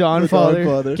father. The Don The father.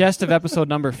 father. Guest of episode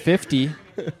number 50,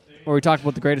 where we talk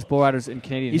about the greatest bull riders in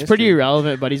Canadian He's history. pretty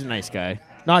irrelevant, but he's a nice guy.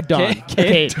 Not Don.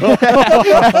 Cade. Cade.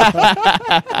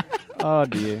 Oh,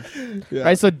 dear. All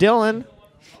right, so Dylan,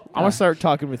 I want to start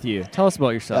talking with you. Tell us about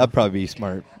yourself. That'd probably be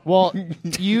smart. Well,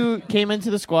 you came into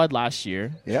the squad last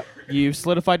year. Yep. You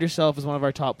solidified yourself as one of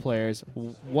our top players.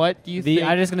 What do you think?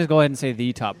 I'm just going to go ahead and say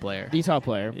the top player. The top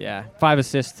player. Yeah. 5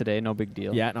 assists today. No big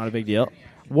deal. Yeah, not a big deal.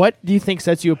 What do you think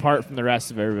sets you apart from the rest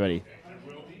of everybody?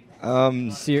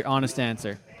 See your honest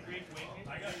answer.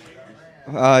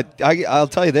 I'll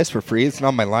tell you this for free. It's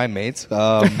not my line mates.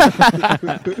 I'm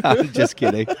just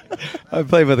kidding. I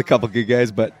play with a couple good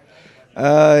guys, but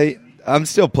I'm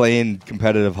still playing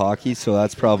competitive hockey, so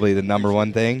that's probably the number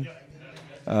one thing.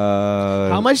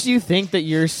 How much do you think that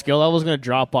your skill level is going to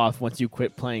drop off once you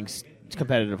quit playing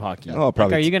competitive hockey? Oh, Like,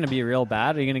 probably. are you going to be real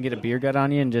bad? Are you going to get a beer gut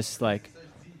on you and just like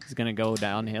it's going to go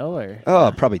downhill?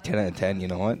 Or Probably 10 out of 10. You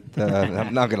know what?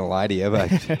 I'm not gonna lie to you, but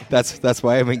that's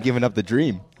why I haven't given up the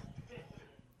dream.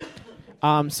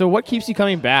 So what keeps you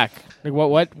coming back? Like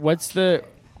what's the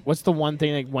one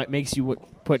thing like what makes you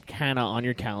put Hannah on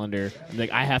your calendar?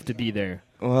 Like I have to be there.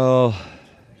 Well,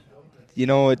 you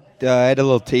know what? I had a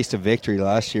little taste of victory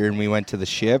last year, and we went to the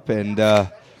Ship, and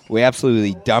we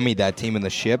absolutely dummied that team in the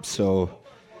Ship. So,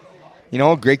 you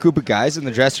know, a great group of guys in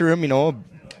the dressing room. You know,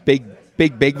 big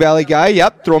Valley guy.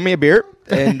 Yep, throw me a beer,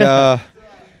 and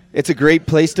it's a great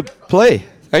place to play.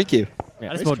 Thank you. I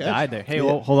just about died there. Hey,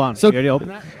 hold on. So- You already open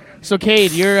that? So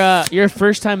Cade, you're a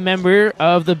first time member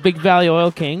of the Big Valley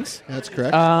Oil Kings. That's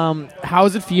correct. How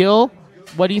does it feel?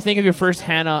 What do you think of your first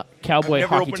Hannah Cowboy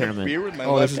hockey tournament?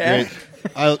 This is great.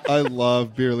 I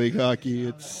love beer league hockey.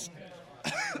 It's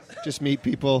just meet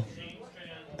people,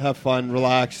 have fun,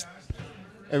 relax.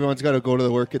 Everyone's got to go to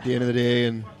the work at the end of the day,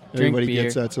 and everybody beer.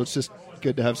 gets that. So it's just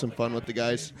good to have some fun with the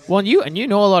guys. Well, and you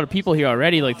know a lot of people here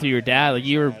already, like through your dad. Like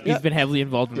you've been heavily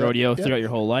involved in Yeah, rodeo yeah. throughout your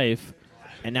whole life,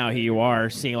 and now here you are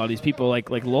seeing a lot of these people. Like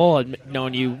Lowell had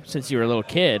known you since you were a little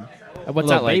kid. What's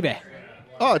that like? Baby.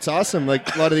 Oh, it's awesome!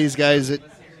 Like a lot of these guys,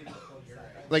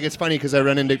 it's funny because I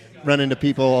run into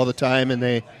people all the time, and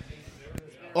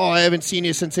I haven't seen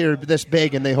you since they were this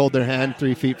big, and they hold their hand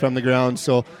 3 feet from the ground.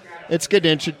 So it's good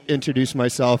to introduce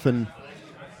myself and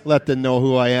let them know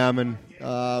who I am. And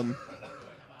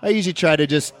I usually try to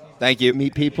just Thank you.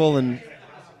 meet people, and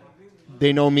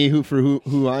they know me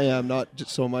who I am, not just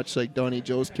so much like Donnie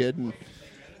Joe's kid, and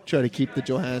try to keep the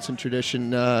Johansson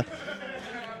tradition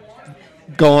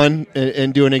going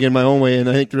and doing it in my own way. And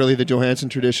I think really the Johansson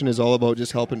tradition is all about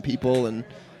just helping people, and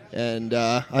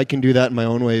I can do that in my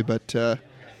own way. But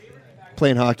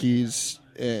playing hockey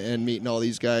and meeting all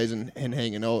these guys and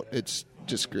hanging out, it's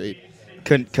just great.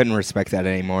 Couldn't respect that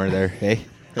anymore there, hey?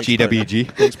 Thanks, GWG.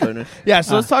 partner. Thanks, partner. Yeah,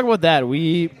 so let's talk about that.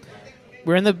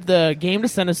 We're in the game to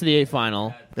send us to the A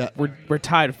final. Yeah. We're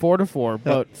tied 4-4.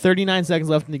 About 39 seconds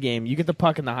left in the game. You get the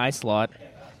puck in the high slot.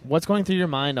 What's going through your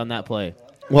mind on that play?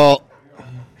 Well,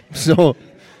 so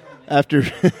after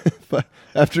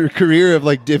a career of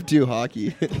like Div 2 hockey,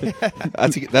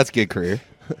 That's a good career.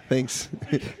 thanks.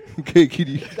 That's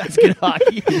That's good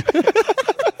hockey.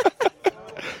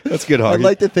 That's good I'd hockey.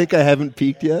 like to think I haven't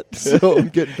peaked yet, so I'm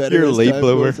getting better. You're a as late time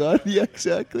bloomer. goes on. Yeah,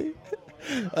 exactly.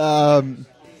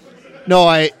 No,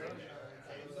 I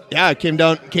came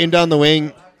down the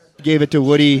wing, gave it to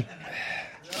Woody.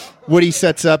 Woody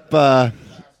sets up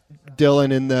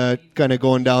Dylan in the kind of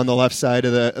going down the left side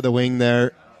of the wing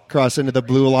there, cross into the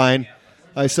blue line.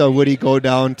 I saw Woody go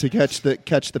down to catch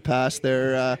the pass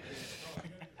there.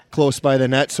 Close by the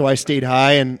net, so I stayed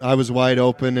high and I was wide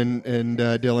open, and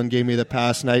Dylan gave me the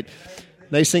pass.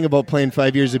 Nice thing about playing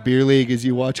 5 years of beer league is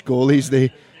you watch goalies,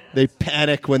 they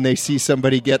panic when they see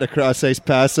somebody get a cross ice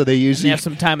pass, so they usually have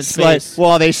some time and slide. space.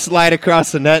 Well, they slide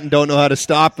across the net and don't know how to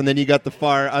stop, and then you got the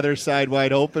far other side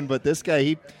wide open. But this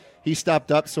guy, he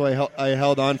stopped up, so I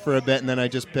held on for a bit, and then I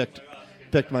just picked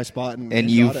my spot and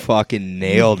you got it. fucking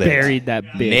nailed it. Buried that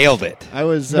bitch. Nailed it. I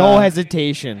was No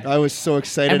hesitation. I was so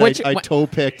excited. And which- I toe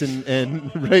picked,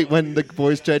 and right when the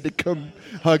boys tried to come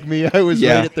hug me, I was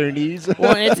Yeah. right at their knees.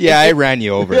 Well, Yeah, I ran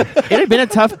you over. it had been a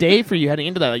tough day for you heading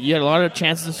into that. Like, you had a lot of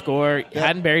chances to score. You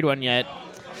hadn't buried one yet.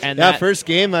 And Yeah, that, first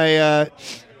game, I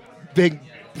big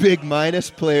minus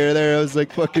player there. I was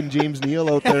like fucking James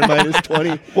Neal out there, minus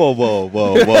 20.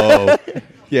 Whoa.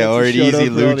 Yeah, all right, Shout out easy,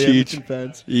 for all the Edmonton Lucic.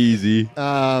 fans. Easy.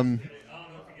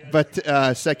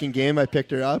 But second game, I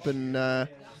picked her up and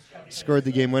scored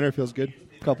the game winner. Feels good.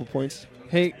 Couple points.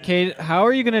 Hey, Kate, how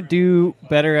are you going to do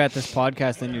better at this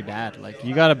podcast than your dad? Like,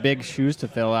 you got a big shoes to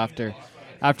fill after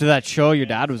that show your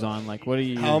dad was on. Like, what are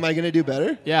you... How am I going to do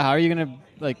better? Yeah, how are you going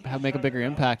to make a bigger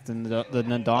impact than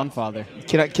the Don father?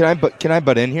 Can I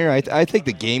butt in here? I think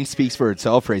the game speaks for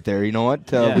itself right there. You know what?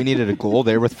 Yeah. We needed a goal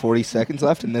there with 40 seconds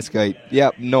left, and this guy. Yeah,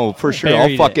 no, for sure.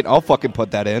 Buried I'll fucking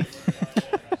put that in.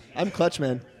 I'm clutch,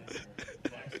 man.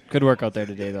 Good work out there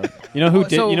today, though. You know who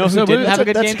did? So- You know who so didn't have a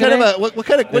good That's game kind today? of a what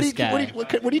kind of what This are you, guy.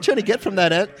 what are you trying to get from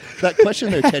that question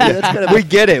there, Teddy? That's kind of We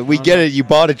get it. We get it. You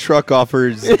bought a truck off her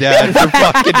dad for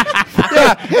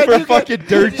fucking fucking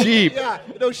dirt cheap. Yeah,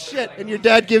 no shit. And your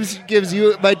dad gives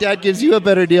you my dad gives you a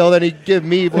better deal than he give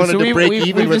me. Wanted So to break we've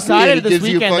even with me, decided and he this gives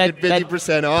you weekend fucking that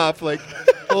 50% off. Like,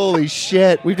 holy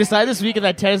shit. We've decided this weekend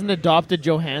that Ted is an adopted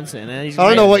Johansson. And he's I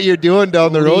don't know what you're doing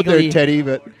down the road there, Legally. Teddy,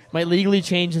 but Might legally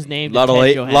change his name. A lot of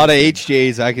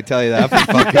HJs, I can tell you that for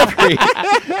fucking free.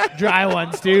 Dry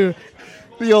ones too.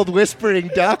 The old whispering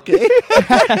duck. Eh?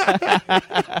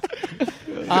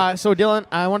 So Dylan,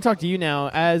 I want to talk to you now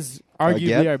as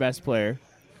arguably our best player.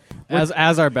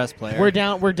 As our best player. We're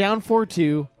down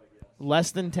 4-2.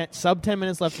 Less than sub 10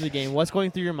 minutes left in the game. What's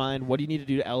going through your mind? What do you need to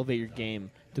do to elevate your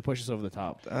game to push us over the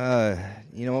top?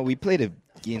 You know what? We played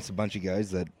against a bunch of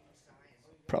guys that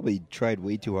probably tried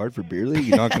way too hard for beer league.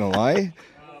 You're not gonna lie.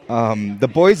 The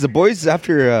boys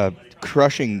after a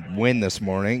crushing win this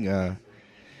morning,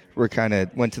 were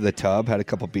went to the tub, had a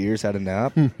couple beers, had a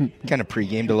nap, kind of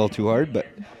pre-gamed a little too hard.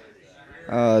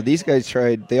 But these guys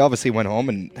tried. They obviously went home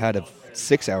and had a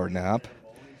 6-hour nap.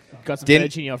 Got some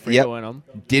fettuccine Alfredo in them.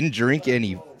 Didn't drink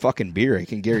any fucking beer. I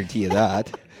can guarantee you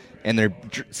that. And they're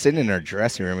sitting in our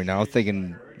dressing room right now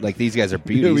thinking like these guys are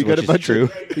beauties, which is true.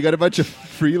 We got a bunch of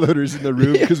freeloaders in the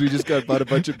room because we just bought a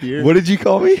bunch of beer. What did you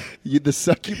call me? You the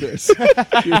succubus.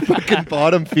 You're fucking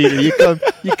bottom feeder. You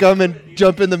come and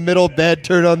jump in the middle bed,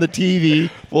 turn on the TV,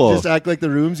 just act like the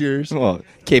room's yours. Well,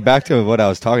 okay, back to what I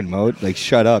was talking about. Like,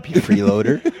 shut up, you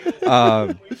freeloader.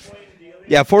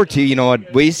 4-2. You know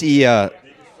what? Wasey,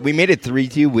 we made it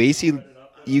 3-2. Wasey,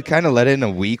 you kind of let in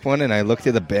a weak one, and I looked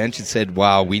at the bench and said,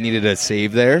 wow, we needed a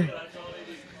save there.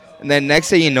 And then next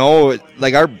thing you know,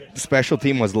 like our special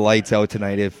team was lights out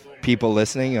tonight. If people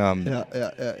listening,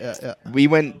 we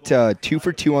went 2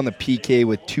 for 2 on the PK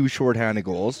with 2 shorthanded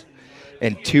goals,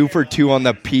 and 2 for 2 on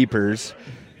the peepers.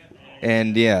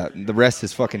 And the rest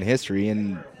is fucking history.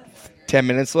 And 10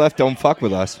 minutes left. Don't fuck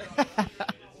with us.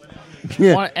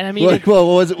 And I mean, what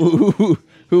was it?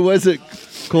 Who was it?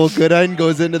 Cole Goodine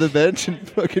goes into the bench and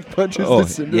fucking punches the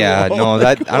cinder wall. No,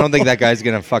 I don't think that guy's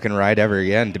gonna fucking ride ever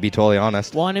again. To be totally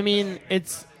honest. Well, and I mean,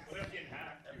 it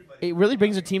really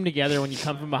brings a team together when you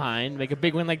come from behind, make a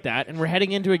big win like that, and we're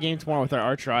heading into a game tomorrow with our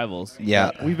arch rivals.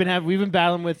 Yeah, we've been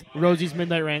battling with Rosie's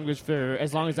Midnight Wranglers for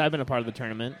as long as I've been a part of the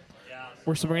tournament.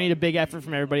 We're gonna need a big effort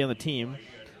from everybody on the team.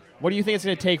 What do you think it's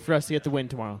gonna take for us to get the win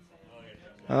tomorrow?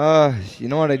 You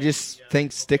know what? I just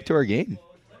think stick to our game.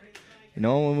 You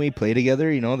know, when we play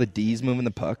together, you know, the D's moving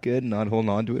the puck good, not holding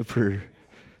on to it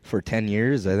for 10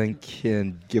 years. I think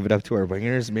and give it up to our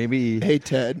wingers, maybe. Hey,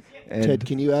 Ted. Ted,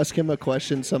 can you ask him a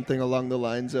question, something along the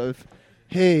lines of,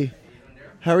 hey,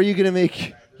 how are you going to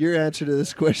make your answer to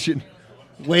this question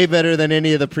way better than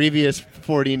any of the previous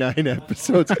 49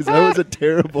 episodes? Because that was a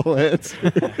terrible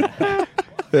answer.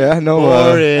 Yeah, no.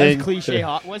 Boring. That's cliche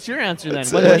hot. What's your answer then?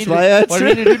 That's my answer. What are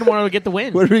we going to do tomorrow to get the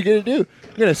win? What are we going to do?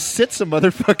 We're going to sit some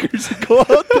motherfuckers and go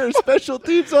out there special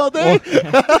teams all day.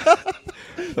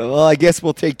 Well, I guess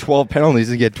we'll take 12 penalties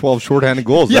and get 12 shorthanded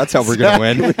goals. That's how we're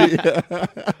going to win.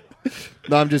 Yeah.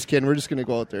 No, I'm just kidding. We're just going to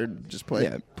go out there and just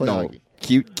play. Play hockey.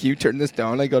 Q, turn this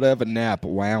down. I got to have a nap.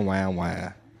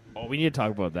 Wow. Oh, we need to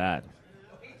talk about that.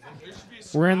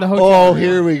 We're in the hotel. Oh,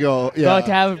 here we go. Yeah.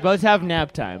 About to have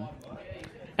nap time.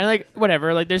 And like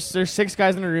whatever, like there's 6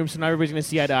 guys in the room, so not everybody's gonna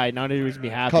see eye to eye. Not everybody's gonna be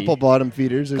happy. Couple bottom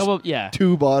feeders. There's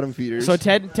 2 bottom feeders. So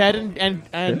Ted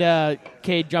and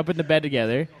Cade jump in the bed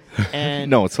together,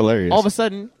 and no, it's hilarious. All of a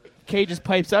sudden, Cade just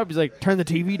pipes up. He's like, "Turn the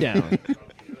TV down."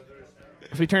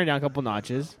 So we turn it down a couple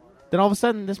notches. Then all of a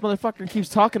sudden, this motherfucker keeps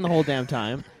talking the whole damn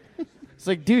time. It's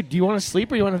like, dude, do you want to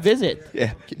sleep or you want to visit?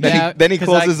 Yeah. Then he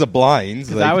closes the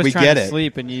blinds. Like, I was we trying get to it.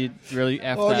 sleep, and you really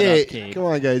effed that up, Kate. Come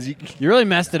on, guys. You really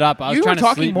messed it up. I was you trying were to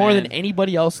talking sleep, more man. than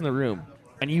anybody else in the room,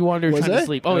 and you wanted to try to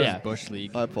sleep. Oh, yeah. Bush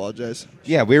League. I apologize.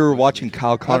 Yeah, we were watching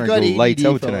Kyle Connor go lights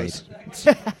out tonight.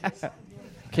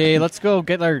 Okay, let's go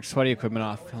get our sweaty equipment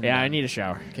off. Yeah, I need a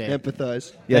shower. Okay.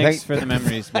 Empathize. Yeah, thanks for the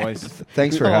memories, boys.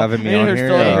 Thanks for having me on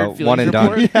here. One and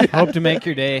done. Hope to make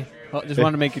your day. Just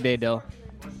wanted to make your day, Dill.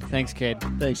 Thanks, Cade.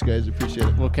 Thanks, guys. Appreciate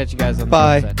it. We'll catch you guys on the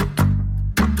Bye. sunset.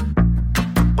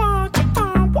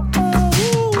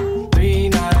 3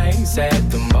 nights at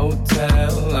the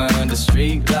motel under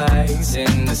street lights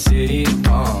in the city of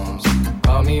palms.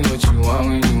 Call me what you want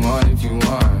when you want if you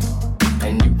want,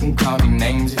 and you can call me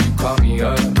names if you call me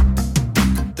up.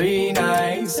 3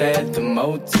 nights at the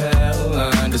motel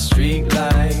under street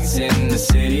lights in the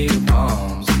city of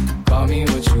palms. Call me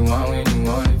what you want when you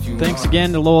want if you want. Thanks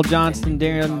again to Lowell Johnston,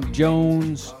 Darren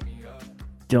Jones,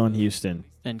 Dylan Houston,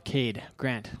 and Cade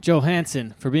Grant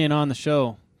Johansson for being on the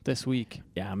show this week.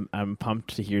 Yeah, I'm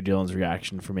pumped to hear Dylan's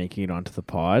reaction for making it onto the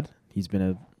pod. He's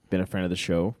been a friend of the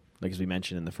show, like as we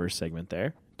mentioned in the first segment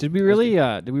there. Did we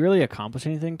really accomplish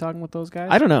anything talking with those guys?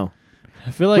 I don't know.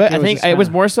 I feel like I think it was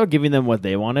more so giving them what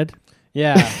they wanted.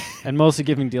 Yeah. And mostly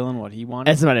giving Dylan what he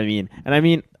wanted. That's what I mean. And I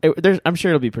mean, I'm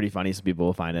sure it'll be pretty funny. So people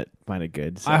will find it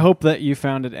good. So. I hope that you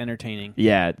found it entertaining.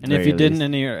 Yeah. And if you didn't,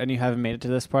 and you haven't made it to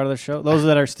this part of the show, those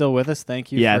that are still with us,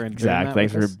 thank you. Yeah, for exactly.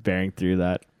 Thanks for us. bearing through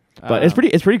that. But it's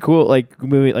pretty cool. Like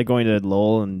going to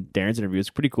Lowell and Darren's interview. It's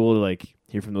pretty cool to like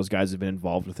hear from those guys who've been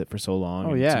involved with it for so long. Oh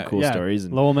and yeah, some cool stories.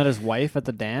 And Lowell met his wife at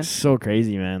the dance. So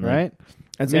crazy, man. Right?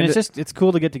 Like, I mean, it's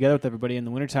cool to get together with everybody in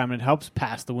the wintertime, and it helps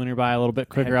pass the winter by a little bit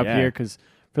quicker up yeah. here. Because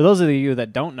for those of you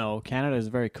that don't know, Canada is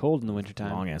very cold in the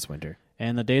wintertime. Long ass winter.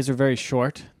 And the days are very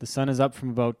short. The sun is up from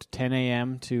about 10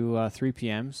 a.m. to 3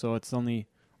 p.m., so it's only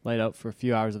light out for a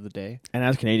few hours of the day. And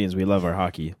as Canadians, we love our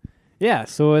hockey. Yeah,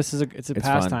 so it's a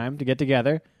pastime to get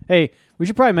together. Hey, we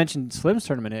should probably mention Slim's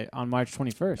tournament on March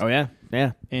 21st. Oh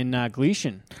yeah. In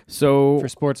Gleason. So for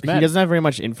sports he med. doesn't have very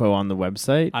much info on the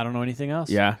website. I don't know anything else.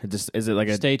 Yeah, is it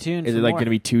like stay tuned? Is it like going to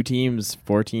be 2 teams,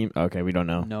 4 teams? Okay, we don't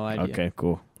know. No idea. Okay,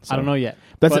 cool. So I don't know yet.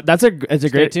 That's a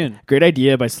great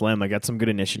idea by Slim. Like that's some good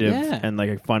initiative and like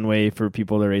a fun way for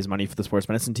people to raise money for the sports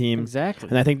medicine team. Exactly.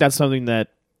 And I think that's something that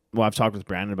I've talked with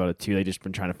Brandon about it too. They just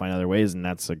been trying to find other ways, and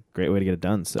that's a great way to get it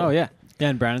done. So. Oh yeah. Yeah,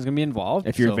 and Brandon's going to be involved.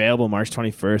 If you're available March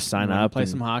 21st, sign up. Play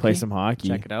some hockey.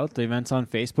 Check it out. The event's on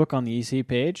Facebook on the EC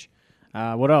page.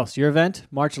 What else? Your event,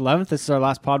 March 11th. This is our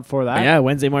last pod before that. Yeah,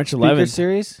 Wednesday, March 11th. Speaker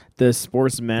series. The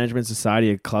Sports Management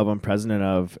Society, a club I'm president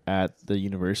of at the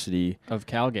University of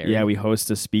Calgary. Yeah, we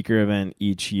host a speaker event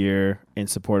each year in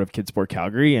support of Kids Sport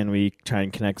Calgary, and we try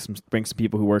and bring some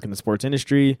people who work in the sports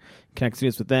industry, connect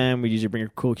students with them. We usually bring a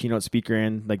cool keynote speaker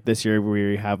in. Like this year,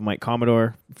 we have Mike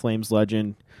Commodore, Flames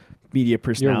legend, media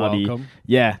personality. You're welcome.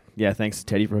 Yeah. Thanks to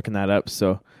Teddy for hooking that up.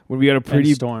 So we got a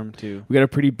pretty Storm too. We got a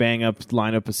pretty bang up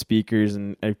lineup of speakers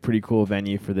and a pretty cool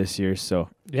venue for this year. So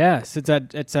yes, it's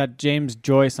at James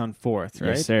Joyce on 4th,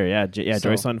 right? Yes, sir. Yeah,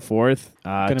 Joyce on 4th.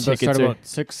 Going to start about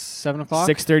 6-7 o'clock.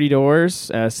 6:30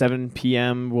 doors. 7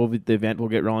 p.m. The event will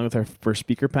get rolling with our first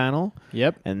speaker panel.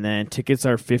 Yep. And then tickets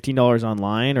are $15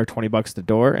 online or $20 at the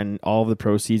door, and all of the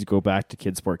proceeds go back to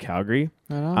Kids Sport Calgary.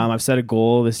 I've set a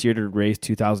goal this year to raise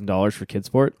 $2,000 for Kids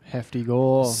Sport. Hefty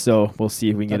goal. So we'll see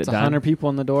if we can get it done. 100 people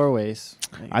in the doorways.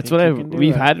 That's what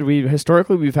we've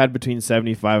had between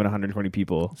 75 and 120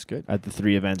 people. That's good. At the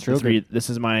 3 events. This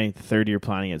is my 3rd year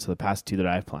planning it, so the past 2 that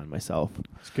I've planned myself.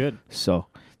 It's good. So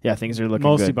yeah, things are looking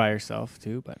mostly good. by yourself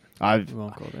too, but we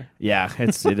won't go there. Yeah,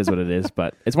 it is what it is,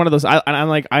 but it's one of those.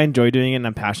 I enjoy doing it and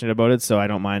I'm passionate about it, so I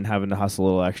don't mind having to hustle a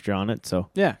little extra on it. So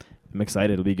yeah, I'm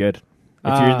excited. It'll be good.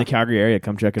 If you're in the Calgary area,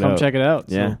 come check it out. Come check it out.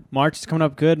 Yeah, so March is coming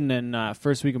up good, and then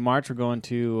first week of March we're going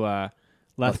to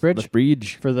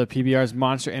Lethbridge for the PBR's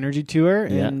Monster Energy Tour,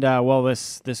 and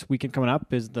this weekend coming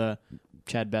up is the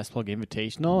Chad Bestplug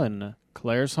Invitational and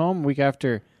Claire's home. Week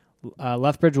after,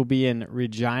 Lethbridge will be in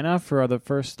Regina for the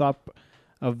first stop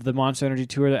of the Monster Energy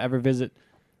Tour to ever visit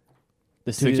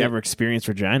the city. To ever experience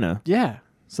Regina. Yeah,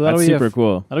 so that'll be super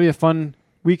cool. That'll be a fun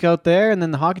week out there, and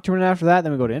then the hockey tournament after that.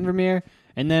 Then we go to Invermere.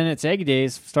 And then it's Aggie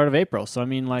Days, start of April. So, I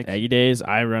mean, like... Aggie Days,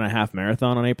 I run a half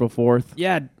marathon on April 4th.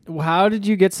 Yeah. How did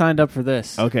you get signed up for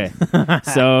this? Okay.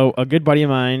 So, a good buddy of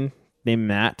mine named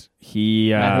Matt,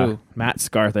 Matt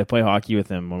Scarth, I play hockey with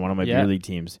him on one of my beer league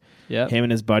teams. Yeah. Him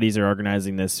and his buddies are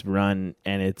organizing this run,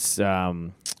 and it's...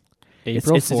 April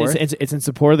 4th. It's in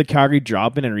support of the Calgary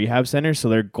Drop-In and Rehab Center, so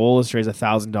their goal is to raise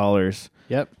 $1,000.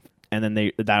 Yep. And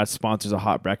then that sponsors a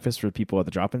hot breakfast for the people at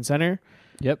the Drop-In Center.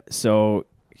 Yep. So...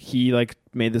 he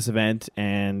made this event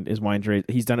and is wanting to raise.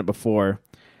 He's done it before,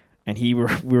 and we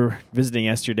were visiting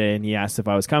yesterday, and he asked if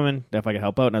I was coming, if I could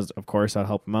help out, and I was, of course I'd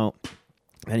help him out.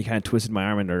 And he kind of twisted my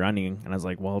arm into running, and I was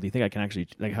like, "Well, do you think I can actually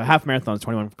a half marathon is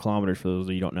 21 kilometers for those of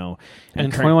you who don't know,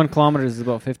 and 21 kilometers is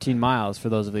about 15 miles for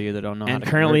those of you that don't know." And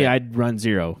currently, I'd run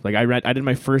 0. Like I did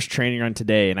my first training run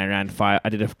today, and I ran 5. I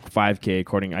did a 5K.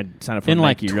 I signed up for in a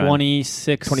like Nike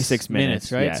 26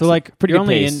 minutes, right? Yeah, so like pretty good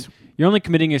pace. You're only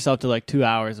committing yourself to like 2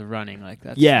 hours of running, like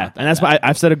that's that's why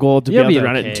I've set a goal to be able to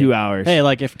run it in 2 hours. Hey,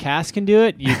 like if Cass can do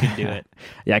it, you can do it.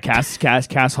 Yeah, Cass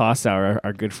Hossauer,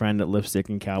 our good friend at Lipstick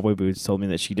and Cowboy Boots, told me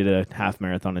that she did a half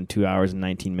marathon in 2 hours and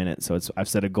 19 minutes. So I've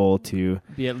set a goal to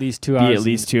be at least 2 hours.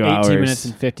 18 minutes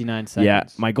and 59 seconds. Yeah,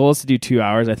 my goal is to do 2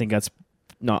 hours. I think that's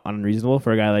not unreasonable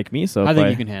for a guy like me. So I think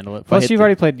you can handle it. Plus, you've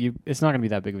already played. It's not going to be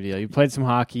that big of a deal. You played some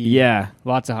hockey. Yeah,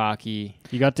 lots of hockey.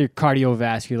 You got your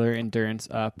cardiovascular endurance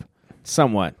up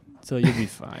somewhat. So you'll be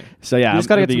fine. So yeah, you just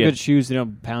gotta get some good shoes. You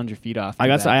don't pound your feet off. I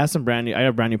have some brand new. I have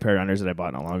a brand new pair of runners that I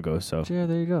bought not long ago. So yeah,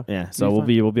 there you go. Yeah, so we'll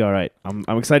be all right.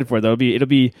 I'm excited for it. It'll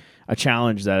be a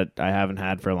challenge that I haven't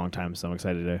had for a long time. So I'm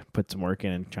excited to put some work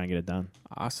in and try and get it done.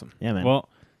 Awesome. Yeah, man. Well,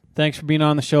 thanks for being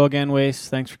on the show again, Wace.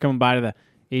 Thanks for coming by to the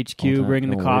HQ All time, bringing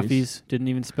no the worries. coffees. Didn't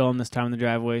even spill them this time in the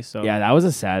driveway. So Yeah, that was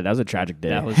a tragic day.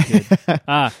 that was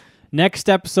good. Next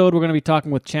episode, we're going to be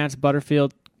talking with Chance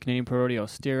Butterfield, Canadian Pro Rodeo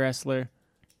steer wrestler.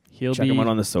 He'll Check him out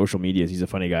on the social medias. He's a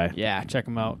funny guy. Yeah, check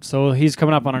him out. So he's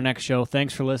coming up on our next show.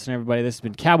 Thanks for listening, everybody. This has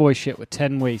been Cowboy Shit with Ted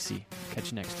and Wasey.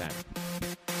 Catch you next time.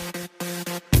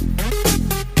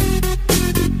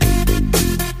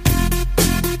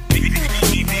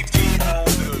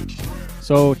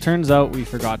 So it turns out we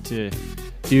forgot to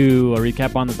do a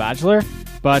recap on The Bachelor,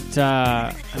 but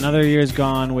another year's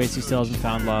gone. Wasey still hasn't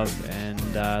found love, and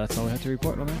that's all we have to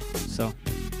report on that. So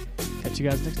catch you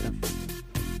guys next time.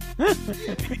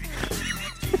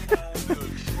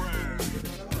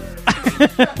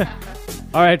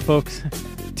 All right, folks.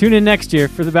 Tune in next year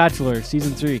for The Bachelor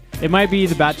Season 3. It might be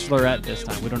The Bachelorette this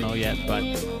time. We don't know yet, but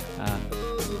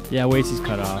yeah, Wasey's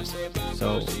cut off.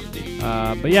 So,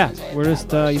 but yeah, we're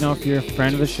just, if you're a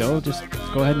friend of the show, just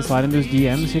go ahead and slide into his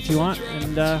DMs if you want.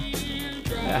 And yeah,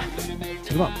 hit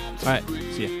him up. All right,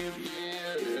 see ya.